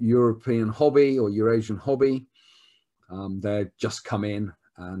for European hobby or Eurasian hobby. They've just come in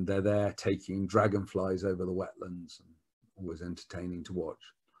and they're there taking dragonflies over the wetlands, and always entertaining to watch.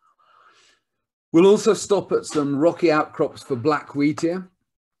 We'll also stop at some rocky outcrops for black wheatear.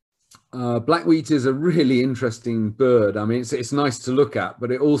 Black wheat is a really interesting bird. I mean, it's nice to look at,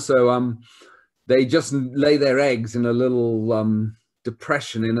 but it also, they just lay their eggs in a little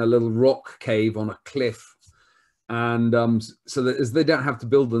depression in a little rock cave on a cliff. And so that as they don't have to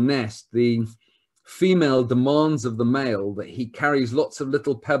build the nest, the female demands of the male that he carries lots of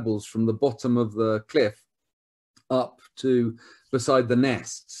little pebbles from the bottom of the cliff up to beside the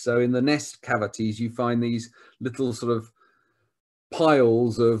nest. So in the nest cavities, you find these little sort of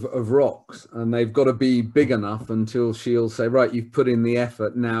piles of rocks, and they've got to be big enough until she'll say, right, you've put in the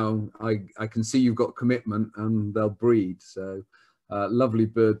effort, now I can see you've got commitment, and they'll breed. So lovely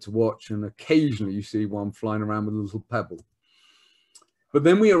bird to watch, and occasionally you see one flying around with a little pebble. But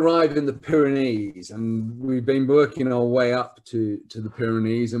then we arrive in the Pyrenees, and we've been working our way up to the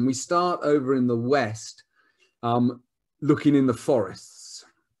Pyrenees, and we start over in the west, looking in the forests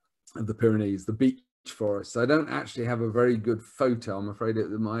of the Pyrenees, the beech forest. I don't actually have a very good photo. I'm afraid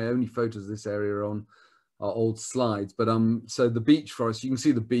my only photos of this area are on old slides. But so the beech forest, you can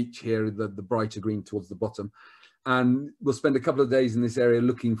see the beech here, the brighter green towards the bottom. And we'll spend a couple of days in this area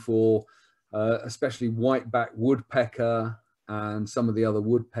looking for especially whiteback woodpecker and some of the other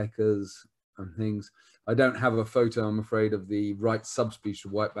woodpeckers and things. I don't have a photo, I'm afraid, of the right subspecies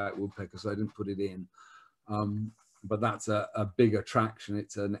of whiteback woodpecker, so I didn't put it in. But that's a big attraction.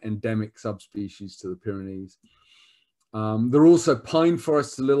 It's an endemic subspecies to the Pyrenees. There are also pine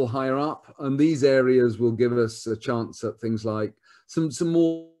forests a little higher up, and these areas will give us a chance at things like some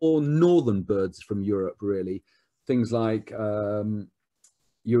more northern birds from Europe, really. Things like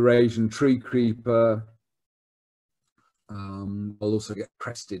Eurasian tree creeper. I'll also get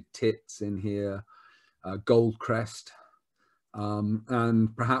crested tits in here, gold crest.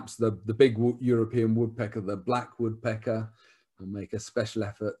 And perhaps the big European woodpecker, the black woodpecker, and make a special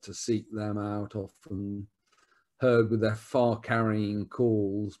effort to seek them out, often heard with their far-carrying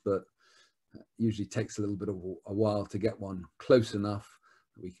calls, but usually takes a little bit of a while to get one close enough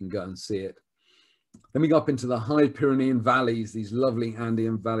that we can go and see it. Then we go up into the high Pyrenean valleys, these lovely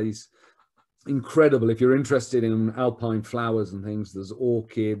Andean valleys. Incredible. If you're interested in alpine flowers and things, there's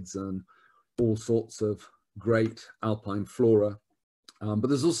orchids and all sorts of great alpine flora, but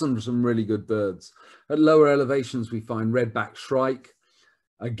there's also some really good birds. At lower elevations we find redback shrike,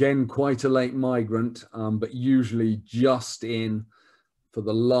 again quite a late migrant, but usually just in for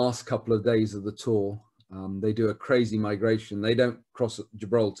the last couple of days of the tour. They do a crazy migration. They don't cross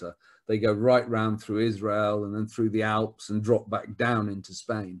Gibraltar, they go right round through Israel and then through the Alps and drop back down into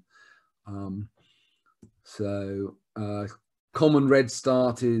Spain. Common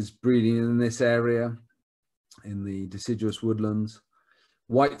redstart is breeding in this area, in the deciduous woodlands.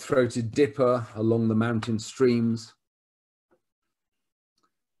 White-throated dipper along the mountain streams.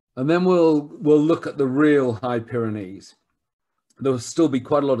 And then we'll look at the real high Pyrenees. There will still be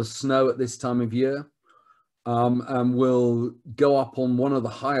quite a lot of snow at this time of year. And we'll go up on one of the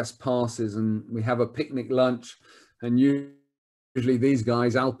highest passes, and we have a picnic lunch. And usually these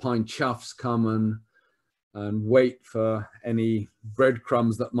guys, Alpine Choughs, come and wait for any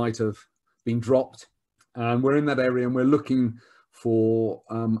breadcrumbs that might have been dropped. And we're in that area, and we're looking for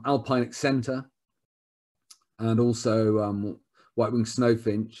Alpine Accentor and also white-winged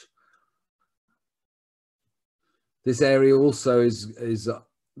snowfinch. This area also is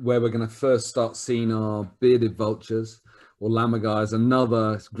where we're going to first start seeing our bearded vultures, or lammergeiers.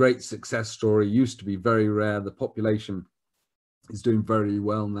 Another great success story. Used to be very rare. The population is doing very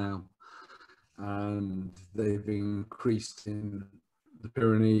well now, and they've increased in the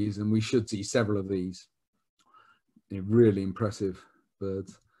Pyrenees, and we should see several of these really impressive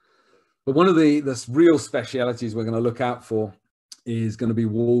birds. But one of the real specialities we're going to look out for is going to be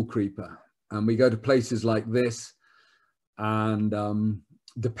Wallcreeper. And we go to places like this, and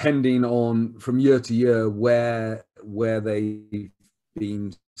depending on from year to year where they've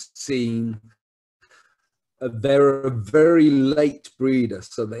been seen, they're a very late breeder,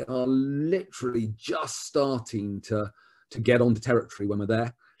 so they are literally just starting to get onto territory when we're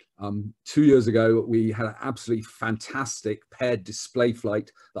there. 2 years ago, we had an absolutely fantastic paired display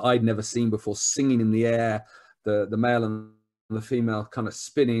flight that I'd never seen before, singing in the air, the male and the female kind of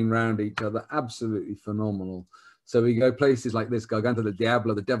spinning around each other, absolutely phenomenal. So we go places like this, Garganta del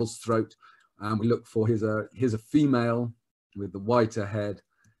Diablo, the Devil's Throat, and we look for, here's a female with the whiter head,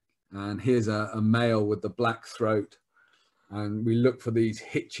 and here's a male with the black throat, and we look for these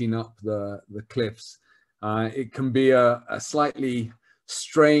hitching up the cliffs. It can be a slightly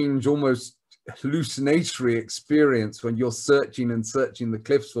strange, almost hallucinatory experience when you're searching the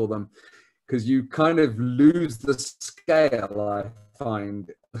cliffs for them, because you kind of lose the scale, I find,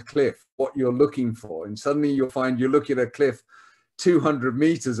 the cliff, what you're looking for, and suddenly you'll find you're looking at a cliff 200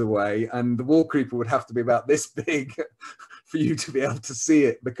 meters away, and the Wallcreeper would have to be about this big for you to be able to see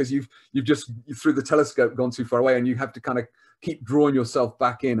it, because you've just through the telescope gone too far away, and you have to kind of keep drawing yourself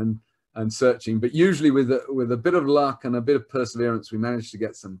back in and searching. But usually with a bit of luck and a bit of perseverance, we manage to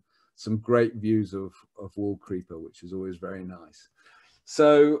get some great views of Wallcreeper, which is always very nice.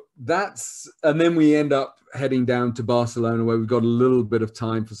 So and then we end up heading down to Barcelona, where we've got a little bit of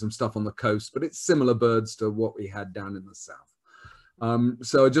time for some stuff on the coast, but it's similar birds to what we had down in the south.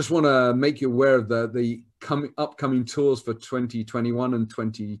 So I just want to make you aware of the upcoming tours for 2021 and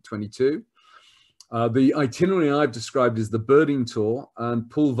 2022. The itinerary I've described is the birding tour, and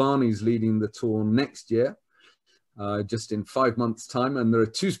Paul Varney's leading the tour next year, just in 5 months' time, and there are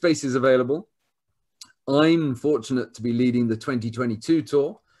 2 spaces available. I'm fortunate to be leading the 2022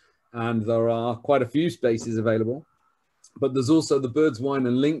 tour, and there are quite a few spaces available. But there's also the Birds, Wine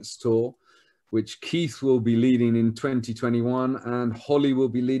and Links tour, which Keith will be leading in 2021 and Holly will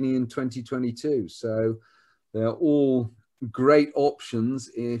be leading in 2022. So they're all great options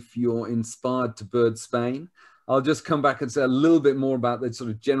if you're inspired to bird Spain. I'll just come back and say a little bit more about the sort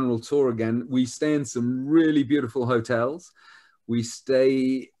of general tour again. We stay in some really beautiful hotels. We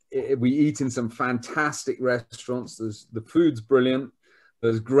eat in some fantastic restaurants. The food's brilliant.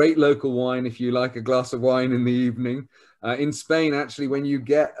 There's great local wine if you like a glass of wine in the evening. In Spain, actually, when you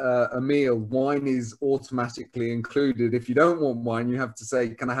get a meal, wine is automatically included. If you don't want wine, you have to say,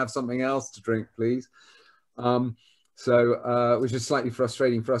 can I have something else to drink, please? Which is slightly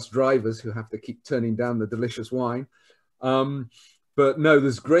frustrating for us drivers who have to keep turning down the delicious wine. But no,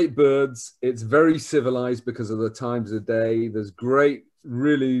 there's great birds. It's very civilized because of the times of day. There's great,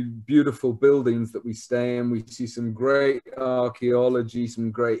 really beautiful buildings that we stay in. We see some great archaeology, some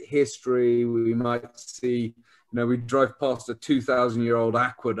great history. We might see, we drive past a 2,000-year-old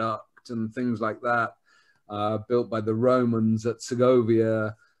aqueduct and things like that, built by the Romans at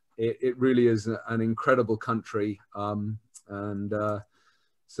Segovia. It really is an incredible country.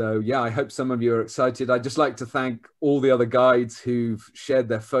 So yeah, I hope some of you are excited. I'd just like to thank all the other guides who've shared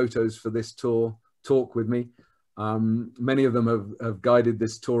their photos for this talk with me. Many of them have guided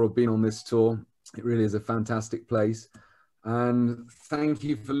this tour or been on this tour. It really is a fantastic place. And thank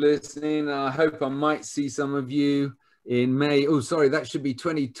you for listening. I hope I might see some of you in May. Oh, sorry, that should be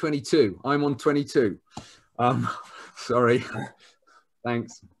 2022. I'm on 22. Sorry.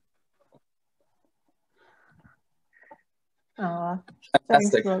 Thanks.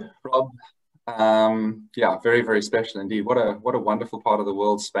 Fantastic, Rob. Yeah, very, very special indeed. What a wonderful part of the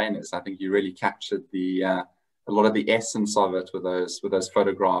world Spain is. I think you really captured a lot of the essence of it with those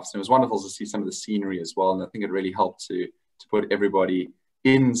photographs. And it was wonderful to see some of the scenery as well. And I think it really helped to put everybody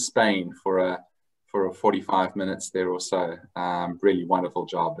in Spain for 45 minutes there or so. Really wonderful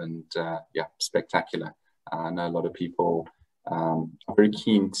job, and yeah, spectacular. I know a lot of people are very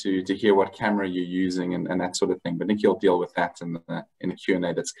keen to hear what camera you're using and that sort of thing, but Nick, you'll deal with that in the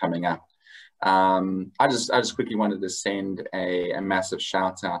Q&A that's coming up. I just quickly wanted to send a massive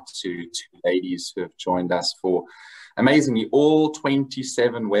shout out to two ladies who have joined us for amazingly all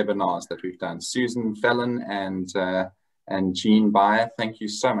 27 webinars that we've done. Susan Fellon and Jean Bayer. Thank you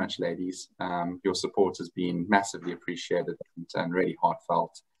so much, ladies. Your support has been massively appreciated and really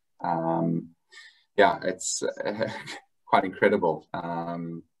heartfelt. Yeah, it's quite incredible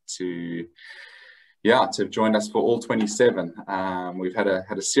to have joined us for all 27. We've had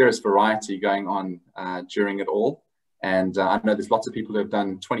a serious variety going on during it all. And I know there's lots of people who have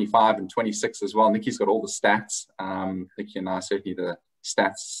done 25 and 26 as well. Nikki's got all the stats. Nikki and I are certainly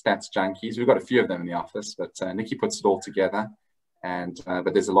stats junkies. We've got a few of them in the office, but Nikki puts it all together. And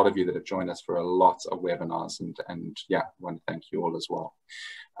but there's a lot of you that have joined us for a lot of webinars, and yeah, I want to thank you all as well.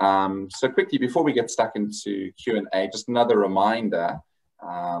 So quickly, before we get stuck into Q&A, just another reminder,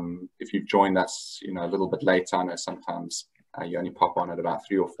 if you've joined us, you know, a little bit later, I know sometimes you only pop on at about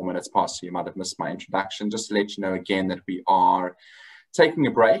 3 or 4 minutes past, so you might have missed my introduction. Just to let you know again that we are taking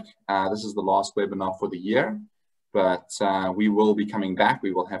a break. This is the last webinar for the year, but we will be coming back.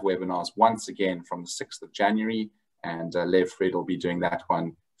 We will have webinars once again from the 6th of January. And Lev Fred will be doing that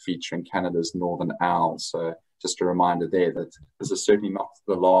one featuring Canada's Northern Owl. So just a reminder there that this is certainly not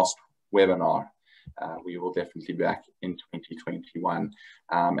the last webinar. We will definitely be back in 2021.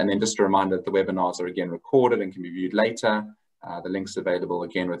 And then just a reminder that the webinars are again recorded and can be viewed later. The link's available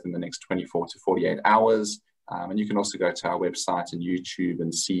again within the next 24 to 48 hours. And you can also go to our website and YouTube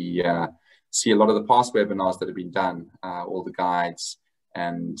and see a lot of the past webinars that have been done, all the guides,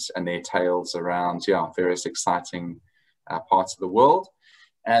 and their tales around various exciting parts of the world.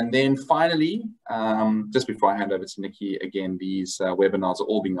 And then finally, just before I hand over to Nikki, again, these webinars are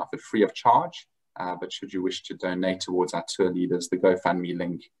all being offered free of charge, but should you wish to donate towards our tour leaders, the GoFundMe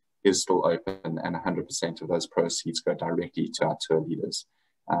link is still open, and 100% of those proceeds go directly to our tour leaders.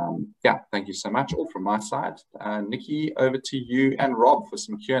 Thank you so much, all from my side. Nikki, over to you and Rob for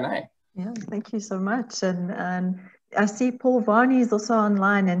some Q&A. Yeah, thank you so much. And I see Paul Varney is also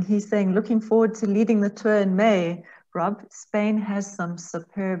online, and he's saying, looking forward to leading the tour in May. Rob, Spain has some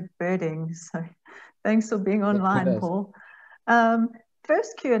superb birding. So thanks for being online, Paul.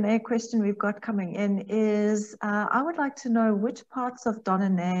 First Q&A question we've got coming in is, I would like to know which parts of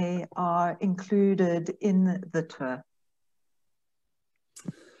Doñana are included in the tour.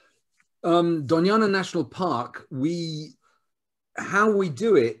 Doñana National Park, how we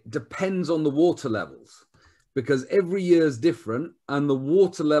do it depends on the water levels, because every year is different and the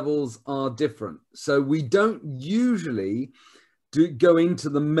water levels are different. So we don't usually go into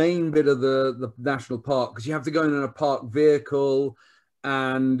the main bit of the national park, because you have to go in a park vehicle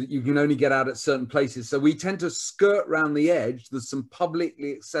and you can only get out at certain places. So we tend to skirt around the edge. There's some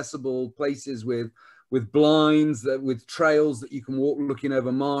publicly accessible places with blinds, with trails that you can walk looking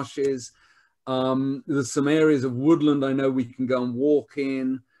over marshes. There's some areas of woodland I know we can go and walk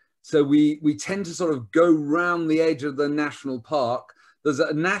in. So we tend to sort of go round the edge of the national park. There's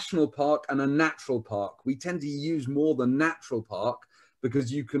a national park and a natural park. We tend to use more the natural park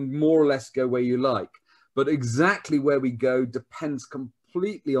because you can more or less go where you like. But exactly where we go depends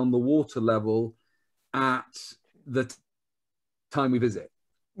completely on the water level at the time we visit.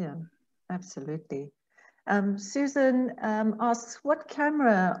 Yeah, absolutely. Susan asks, what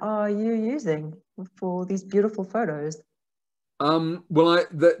camera are you using for these beautiful photos? Well,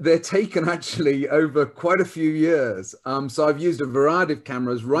 they're taken actually over quite a few years. So I've used a variety of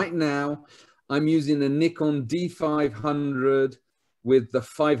cameras. Right now, I'm using a Nikon D500 with the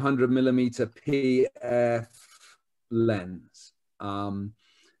 500mm PF lens.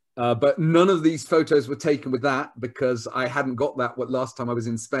 But none of these photos were taken with that because I hadn't got that last time I was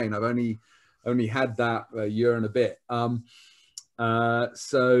in Spain. I've only had that a year and a bit.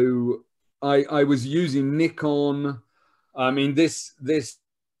 So I was using Nikon. I mean, this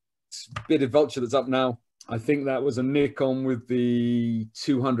bit of vulture that's up now, I think that was a Nikon with the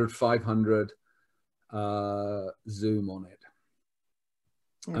 200-500 zoom on it.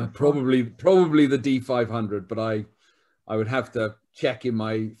 Yeah, probably the D500, but I would have to check in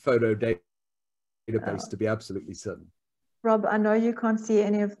my photo database to be absolutely certain. Rob, I know you can't see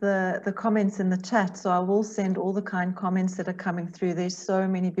any of the comments in the chat, so I will send all the kind comments that are coming through. There's so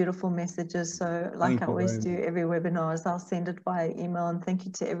many beautiful messages. So like I always do every webinar, I'll send it via email, and thank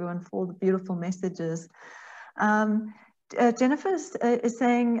you to everyone for all the beautiful messages. Jennifer is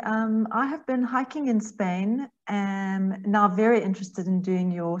saying, I have been hiking in Spain and now very interested in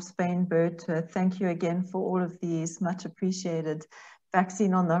doing your Spain bird tour. Thank you again for all of these, much appreciated.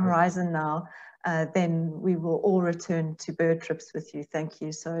 Vaccine on the horizon now. Then we will all return to bird trips with you. Thank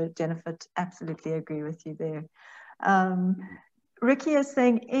you. So Jennifer, absolutely agree with you there. Ricky is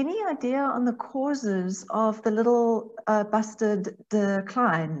saying, any idea on the causes of the little bustard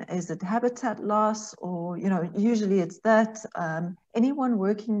decline? Is it habitat loss, or, you know, usually it's that. Anyone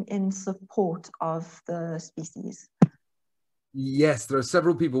working in support of the species? Yes, there are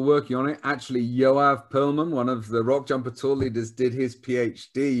several people working on it. Actually, Yoav Perlman, one of the rock jumper tour leaders, did his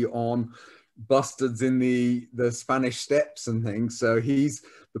PhD on bustards in the Spanish steppes and things. So he's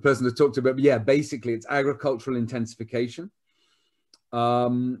the person to talk to. But yeah, basically it's agricultural intensification.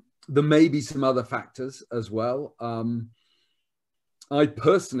 There may be some other factors as well. I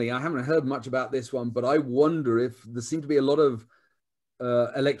personally haven't heard much about this one, but I wonder if there seem to be a lot of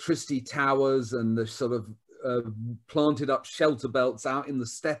electricity towers and the sort of planted up shelter belts out in the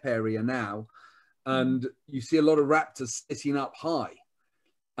steppe area now. And you see a lot of raptors sitting up high.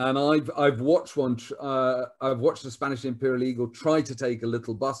 And I've watched one. I've watched the Spanish Imperial Eagle try to take a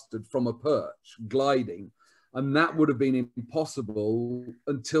little bustard from a perch, gliding, and that would have been impossible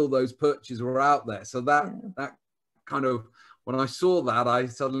until those perches were out there. So that kind of, when I saw that, I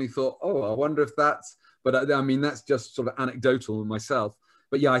suddenly thought, oh, I wonder if that's. But I mean, that's just sort of anecdotal myself.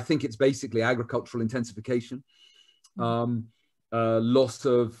 But yeah, I think it's basically agricultural intensification, loss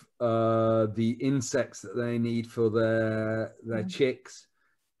of the insects that they need for their chicks.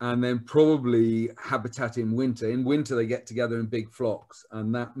 And then probably habitat in winter. In winter, they get together in big flocks,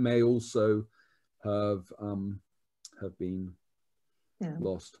 and that may also have been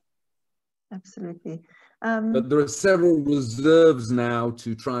lost. Absolutely. But there are several reserves now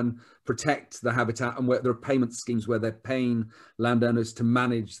to try and protect the habitat, and where there are payment schemes where they're paying landowners to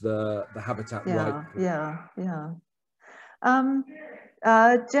manage the habitat right.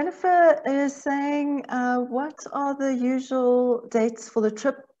 Jennifer is saying, what are the usual dates for the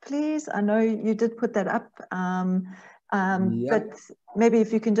trip, please? I know you did put that up, but maybe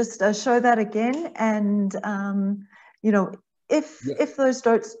if you can just show that again. And, you know, if those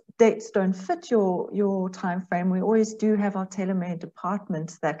dates don't fit your time frame, we always do have our tailor-made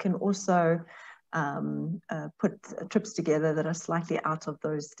department that can also put trips together that are slightly out of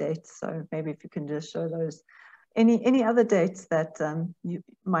those dates. So maybe if you can just show those. Any other dates that you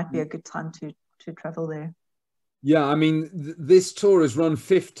might be a good time to travel there? Yeah, I mean, this tour is run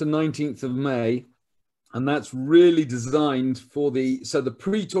 5th to 19th of May, and that's really designed for so the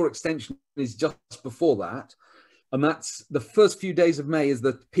pre-tour extension is just before that, and that's the first few days of May is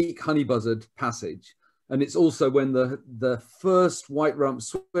the peak honey buzzard passage, and it's also when the first white rump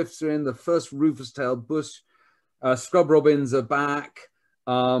swifts are in, the first rufous-tailed bush scrub robins are back.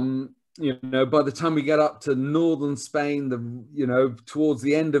 You know, by the time we get up to northern Spain, towards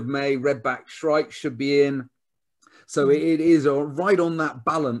the end of May, redback shrike should be in. So it is right on that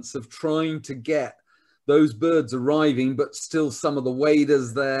balance of trying to get those birds arriving, but still some of the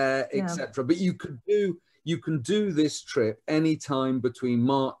waders there, etc. But you can do this trip anytime between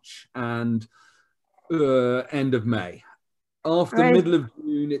March and end of May. After middle of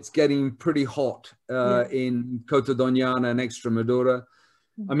June, it's getting pretty hot in Cota Doñana and Extremadura.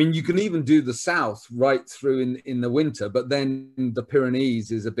 I mean, you can even do the south right through in the winter, but then the Pyrenees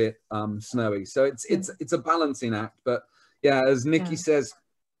is a bit snowy. So it's a balancing act. But yeah, as Nikki says,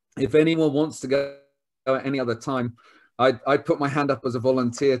 if anyone wants to go at any other time, I'd put my hand up as a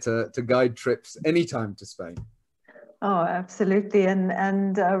volunteer to guide trips anytime to Spain. Oh, absolutely.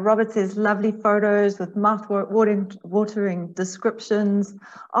 And Robert says lovely photos with mouth-watering descriptions.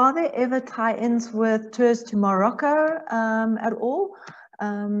 Are there ever tie-ins with tours to Morocco at all?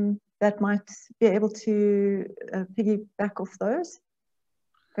 That might be able to piggyback off those,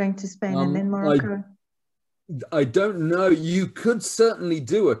 going to Spain and then Morocco? I don't know. You could certainly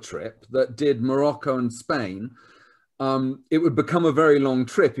do a trip that did Morocco and Spain. It would become a very long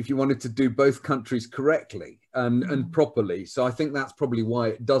trip if you wanted to do both countries correctly and properly. So I think that's probably why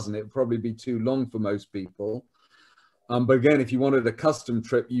it doesn't. It would probably be too long for most people. But again, if you wanted a custom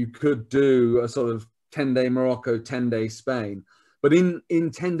trip, you could do a sort of 10-day Morocco, 10-day Spain. But in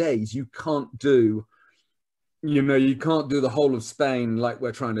 10 days, you can't do, you can't do the whole of Spain like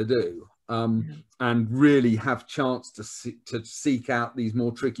we're trying to do, and really have chance to seek out these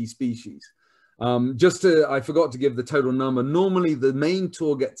more tricky species. I forgot to give the total number. Normally, the main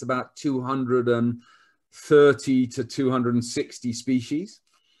tour gets about 230 to 260 species,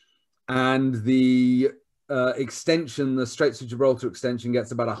 and the extension, the Straits of Gibraltar extension,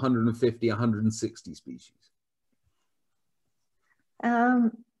 gets about 150, 160 species.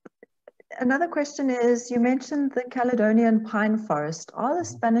 Another question is, you mentioned the Caledonian pine forest. Are the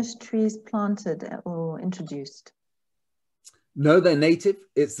Spanish trees planted or introduced? No, they're native.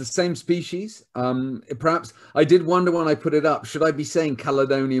 It's the same species. Perhaps I did wonder when I put it up, should I be saying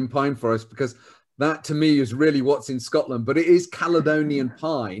Caledonian pine forest? Because that to me is really what's in Scotland, but it is Caledonian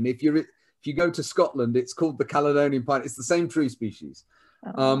pine. If you go to Scotland, it's called the Caledonian pine. It's the same tree species.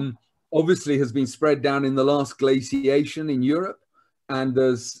 Obviously has been spread down in the last glaciation in Europe. And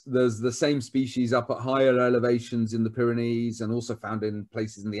there's the same species up at higher elevations in the Pyrenees and also found in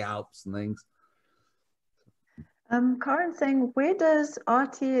places in the Alps and things. Karen's saying, where does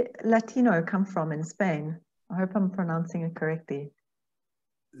Arte Latino come from in Spain? I hope I'm pronouncing it correctly.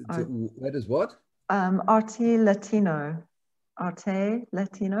 Where does what? Arte Latino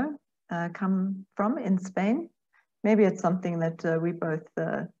come from in Spain. Maybe it's something that we both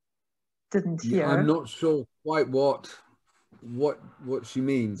didn't hear. I'm not sure quite what what she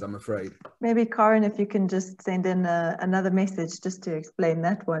means, I'm afraid. Maybe Karen, if you can just send in another message just to explain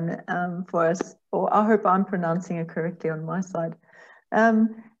that one for us, or I hope I'm pronouncing it correctly on my side.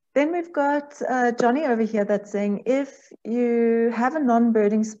 Then we've got Johnny over here that's saying, if you have a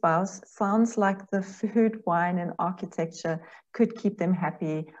non-birding spouse, sounds like the food, wine, and architecture could keep them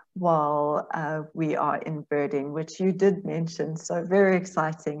happy while we are in birding, which you did mention. So very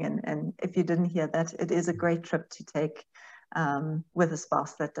exciting. And if you didn't hear that, it is a great trip to take with a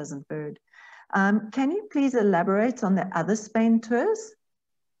spouse that doesn't bird. Can you please elaborate on the other Spain tours?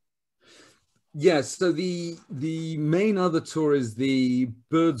 Yes, so the main other tour is the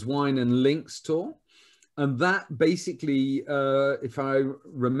Birds, Wine and Links tour. And that basically, if I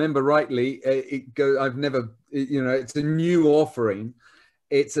remember rightly, it's a new offering.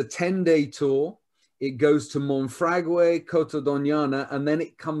 It's a 10-day tour. It goes to Monfragüe, Coto Doñana, and then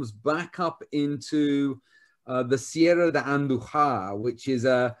it comes back up into the Sierra de Andújar, which is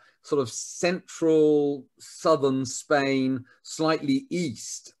a sort of central southern Spain, slightly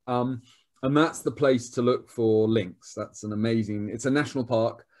east. And that's the place to look for lynx. That's an amazing, it's a national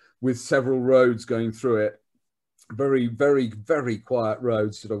park with several roads going through it. Very, very, very quiet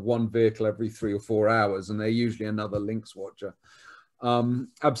roads, sort of one vehicle every 3 or 4 hours, and they're usually another lynx watcher.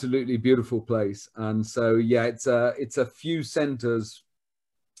 Absolutely beautiful place. And so, yeah, it's a few centers.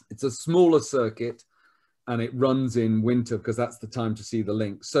 It's a smaller circuit, and it runs in winter because that's the time to see the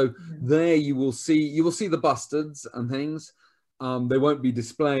lynx. So there you will see the bustards and things. They won't be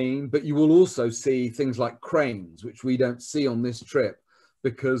displaying, but you will also see things like cranes, which we don't see on this trip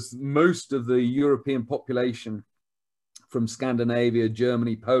because most of the European population from Scandinavia,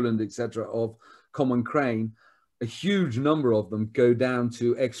 Germany, Poland, etc., of common crane, a huge number of them go down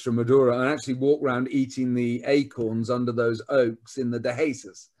to Extremadura and actually walk around eating the acorns under those oaks in the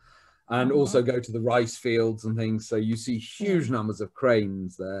dehesas, and also go to the rice fields and things. So you see huge numbers of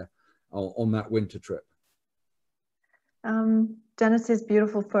cranes there on that winter trip. Janet says,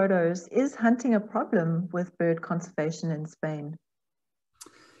 beautiful photos. Is hunting a problem with bird conservation in Spain?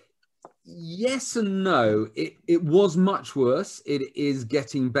 Yes and no. It was much worse. It is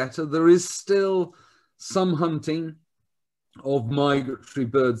getting better. There is still some hunting of migratory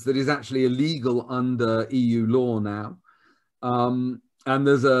birds that is actually illegal under EU law now. And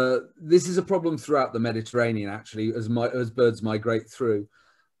this is a problem throughout the Mediterranean, actually, as birds migrate through.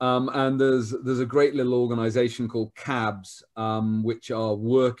 And there's a great little organization called CABS, which are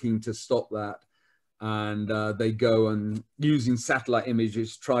working to stop that. And they go and, using satellite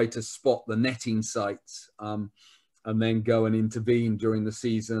images, try to spot the netting sites, and then go and intervene during the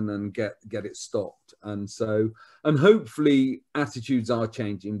season and get it stopped. And so, and hopefully attitudes are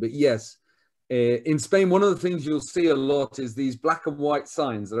changing. But yes, in Spain, one of the things you'll see a lot is these black and white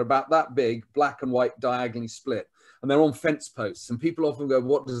signs that are about that big, black and white diagonally split. And they're on fence posts, and people often go,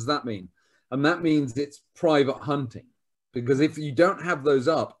 what does that mean? And that means it's private hunting, because if you don't have those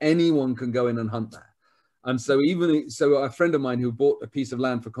up, anyone can go in and hunt there. And so a friend of mine who bought a piece of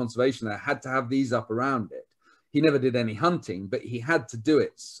land for conservation there had to have these up around it. He never did any hunting, but he had to do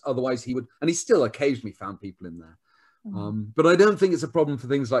it. Otherwise he would, and he still occasionally found people in there. But I don't think it's a problem for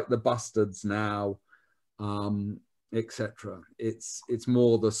things like the bustards now, etc. It's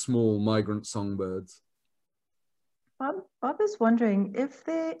more the small migrant songbirds. Bob is wondering if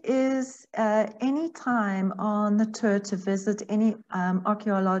there is any time on the tour to visit any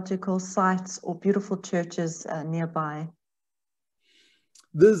archaeological sites or beautiful churches nearby.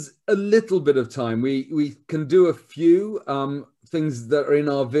 There's a little bit of time. We can do a few things that are in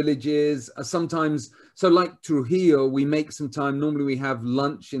our villages. Sometimes, so like Trujillo, we make some time. Normally we have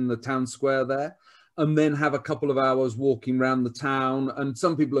lunch in the town square there, and then have a couple of hours walking around the town. And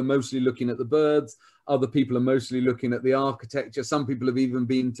some people are mostly looking at the birds. Other people are mostly looking at the architecture. Some people have even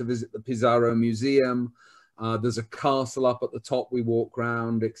been to visit the Pizarro Museum. There's a castle up at the top we walk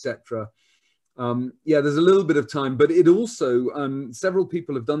around, etc. Yeah, there's a little bit of time, but it also, several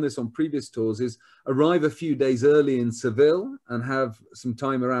people have done this on previous tours, is arrive a few days early in Seville and have some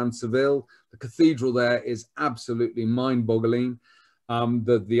time around Seville. The cathedral there is absolutely mind-boggling.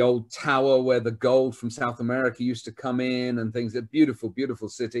 The old tower where the gold from South America used to come in and things. A beautiful, beautiful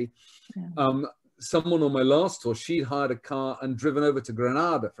city. Yeah. Someone on my last tour, she'd hired a car and driven over to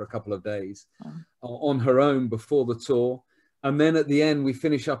Granada for a couple of days on her own before the tour. And then at the end, we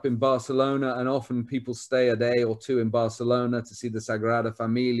finish up in Barcelona, and often people stay a day or two in Barcelona to see the Sagrada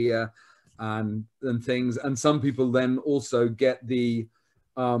Familia and things. And some people then also get the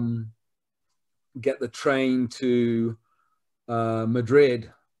train to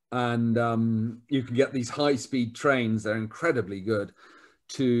Madrid, and you can get these high-speed trains. They're incredibly good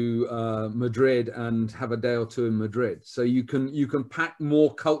to Madrid and have a day or two in Madrid. So you can pack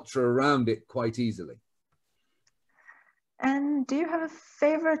more culture around it quite easily. And do you have a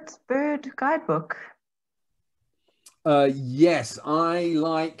favorite bird guidebook? Yes,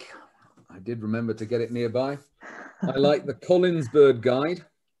 I did remember to get it nearby. I like the Collins Bird Guide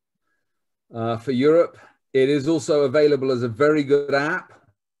for Europe. It is also available as a very good app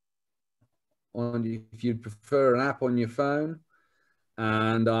if you prefer an app on your phone.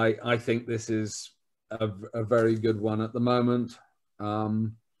 And I think this is a very good one at the moment.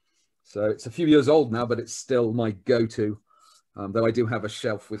 So it's a few years old now, but it's still my go-to, though I do have a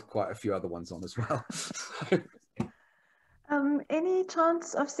shelf with quite a few other ones on as well. Any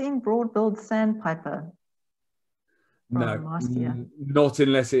chance of seeing broad-billed sandpiper? No, not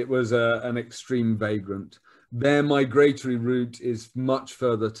unless it was an extreme vagrant. Their migratory route is much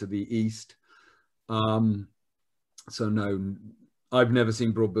further to the east. So no, I've never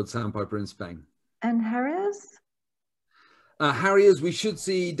seen broad-billed sandpiper in Spain. And harriers? Harriers, we should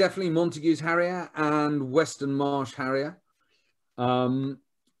see definitely Montagu's harrier and Western Marsh harrier.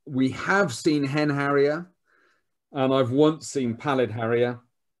 We have seen hen harrier, and I've once seen pallid harrier,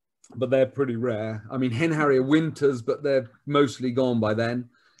 but they're pretty rare. I mean, hen harrier winters, but they're mostly gone by then.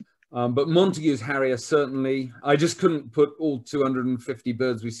 But Montagu's harrier, certainly. I just couldn't put all 250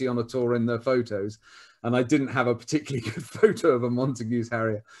 birds we see on a tour in the photos, and I didn't have a particularly good photo of a Montagu's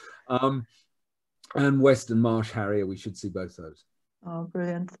harrier. And Western Marsh harrier, we should see both those. Oh,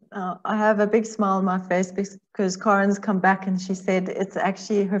 brilliant. I have a big smile on my face because Corin's come back and she said it's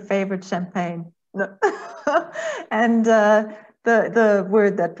actually her favorite champagne. And the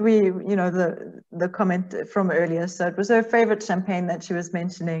word that the comment from earlier, so it was her favorite champagne that she was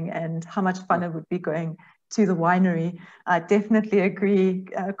mentioning and how much fun it would be going to the winery. I definitely agree,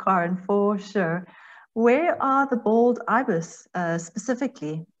 Corin, for sure. Where are the bald ibis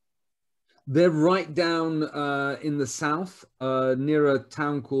specifically? They're right down in the south, near a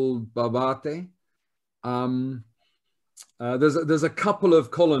town called Barbate. There's a couple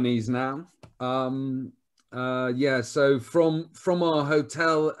of colonies now. Yeah, so from our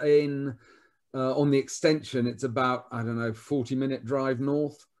hotel in on the extension, it's about, I don't know, 40-minute drive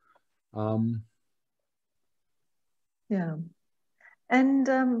north. Yeah. And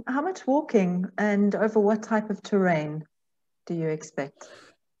how much walking and over what type of terrain do you expect?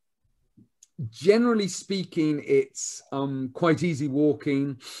 Generally speaking, it's quite easy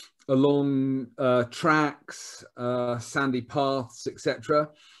walking along tracks, sandy paths, etc.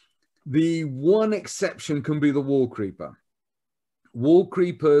 The one exception can be the Wallcreeper.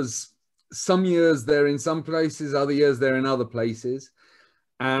 Wallcreepers, some years they're in some places, other years they're in other places.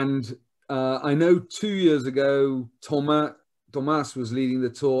 And I know 2 years ago, Tomas was leading the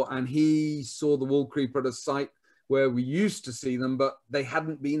tour and he saw the Wallcreeper at a site where we used to see them, but they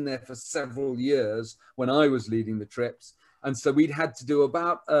hadn't been there for several years when I was leading the trips. And so we'd had to do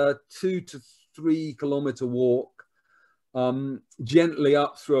about a 2 to 3 kilometer walk gently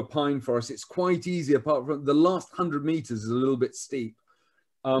up through a pine forest. It's quite easy, apart from the last 100 meters is a little bit steep.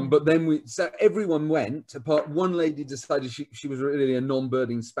 But then so everyone went, apart one lady decided she was really a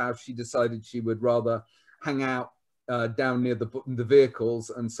non-birding spouse. She decided she would rather hang out down near the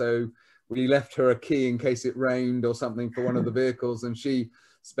vehicles. And so we left her a key in case it rained or something for one of the vehicles. And she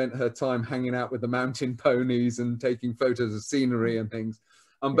spent her time hanging out with the mountain ponies and taking photos of scenery and things.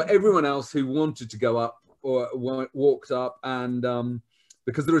 But everyone else who wanted to go up or walked up, and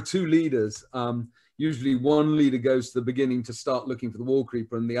because there are 2 leaders, usually one leader goes to the beginning to start looking for the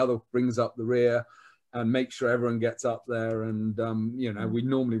Wallcreeper and the other brings up the rear and makes sure everyone gets up there. And, you know,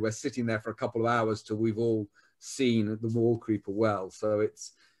 we're sitting there for a couple of hours till we've all seen the Wallcreeper well. So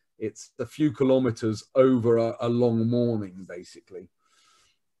it's a few kilometers over a long morning, basically.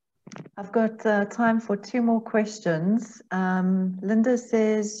 I've got time for 2 more questions. Linda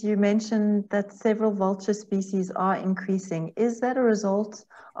says, you mentioned that several vulture species are increasing. Is that a result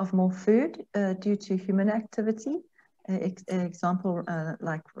of more food due to human activity? Example,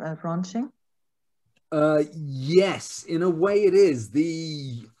 like ranching? Yes, in a way it is.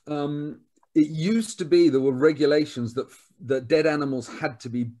 It used to be there were regulations that dead animals had to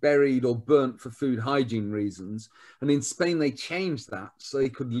be buried or burnt for food hygiene reasons. And in Spain, they changed that so they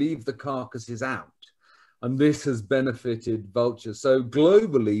could leave the carcasses out. And this has benefited vultures. So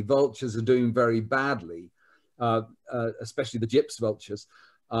globally, vultures are doing very badly, especially the gyps vultures,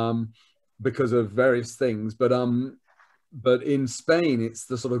 because of various things. But in Spain, it's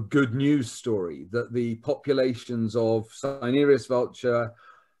the sort of good news story that the populations of Cinereus vulture,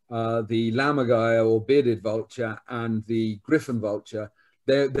 the lammergeier or bearded vulture, and the griffon vulture,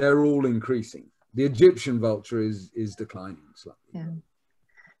 they're all increasing. The Egyptian vulture is declining slightly. Yeah.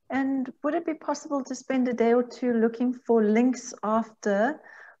 And would it be possible to spend a day or two looking for links after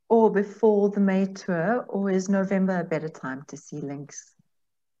or before the May tour, or is November a better time to see links?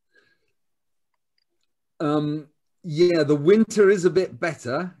 Yeah, the winter is a bit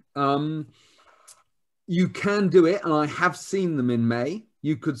better. You can do it, and I have seen them in May.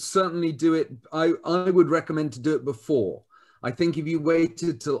 You could certainly do it. I would recommend to do it before. I think if you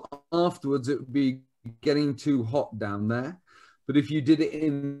waited till afterwards, it would be getting too hot down there. But if you did it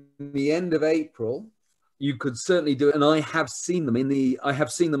in the end of April, you could certainly do it. And I have seen them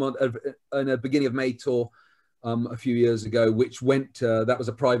on a beginning of May tour a few years ago, which went that was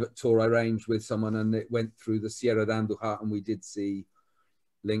a private tour I arranged with someone, and it went through the Sierra d'Andújar, and we did see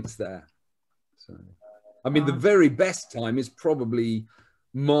links there. So, I mean, the very best time is probably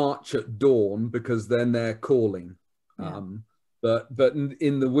March at dawn, because then they're calling. Yeah. But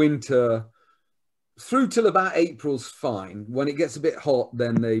in the winter, through till about April's fine. When it gets a bit hot,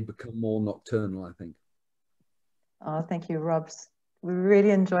 then they become more nocturnal, I think. Oh, thank you, Rob. We really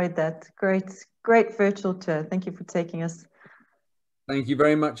enjoyed that. Great virtual tour. Thank you for taking us. Thank you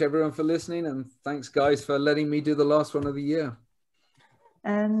very much, everyone, for listening. And thanks, guys, for letting me do the last one of the year.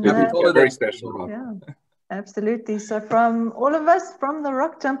 And very special, Rob. Yeah, absolutely. So from all of us, from the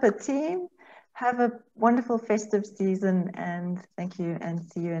Rock Jumper team, have a wonderful festive season, and thank you, and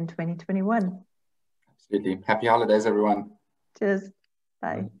see you in 2021. Absolutely. Happy holidays, everyone. Cheers.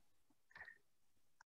 Bye.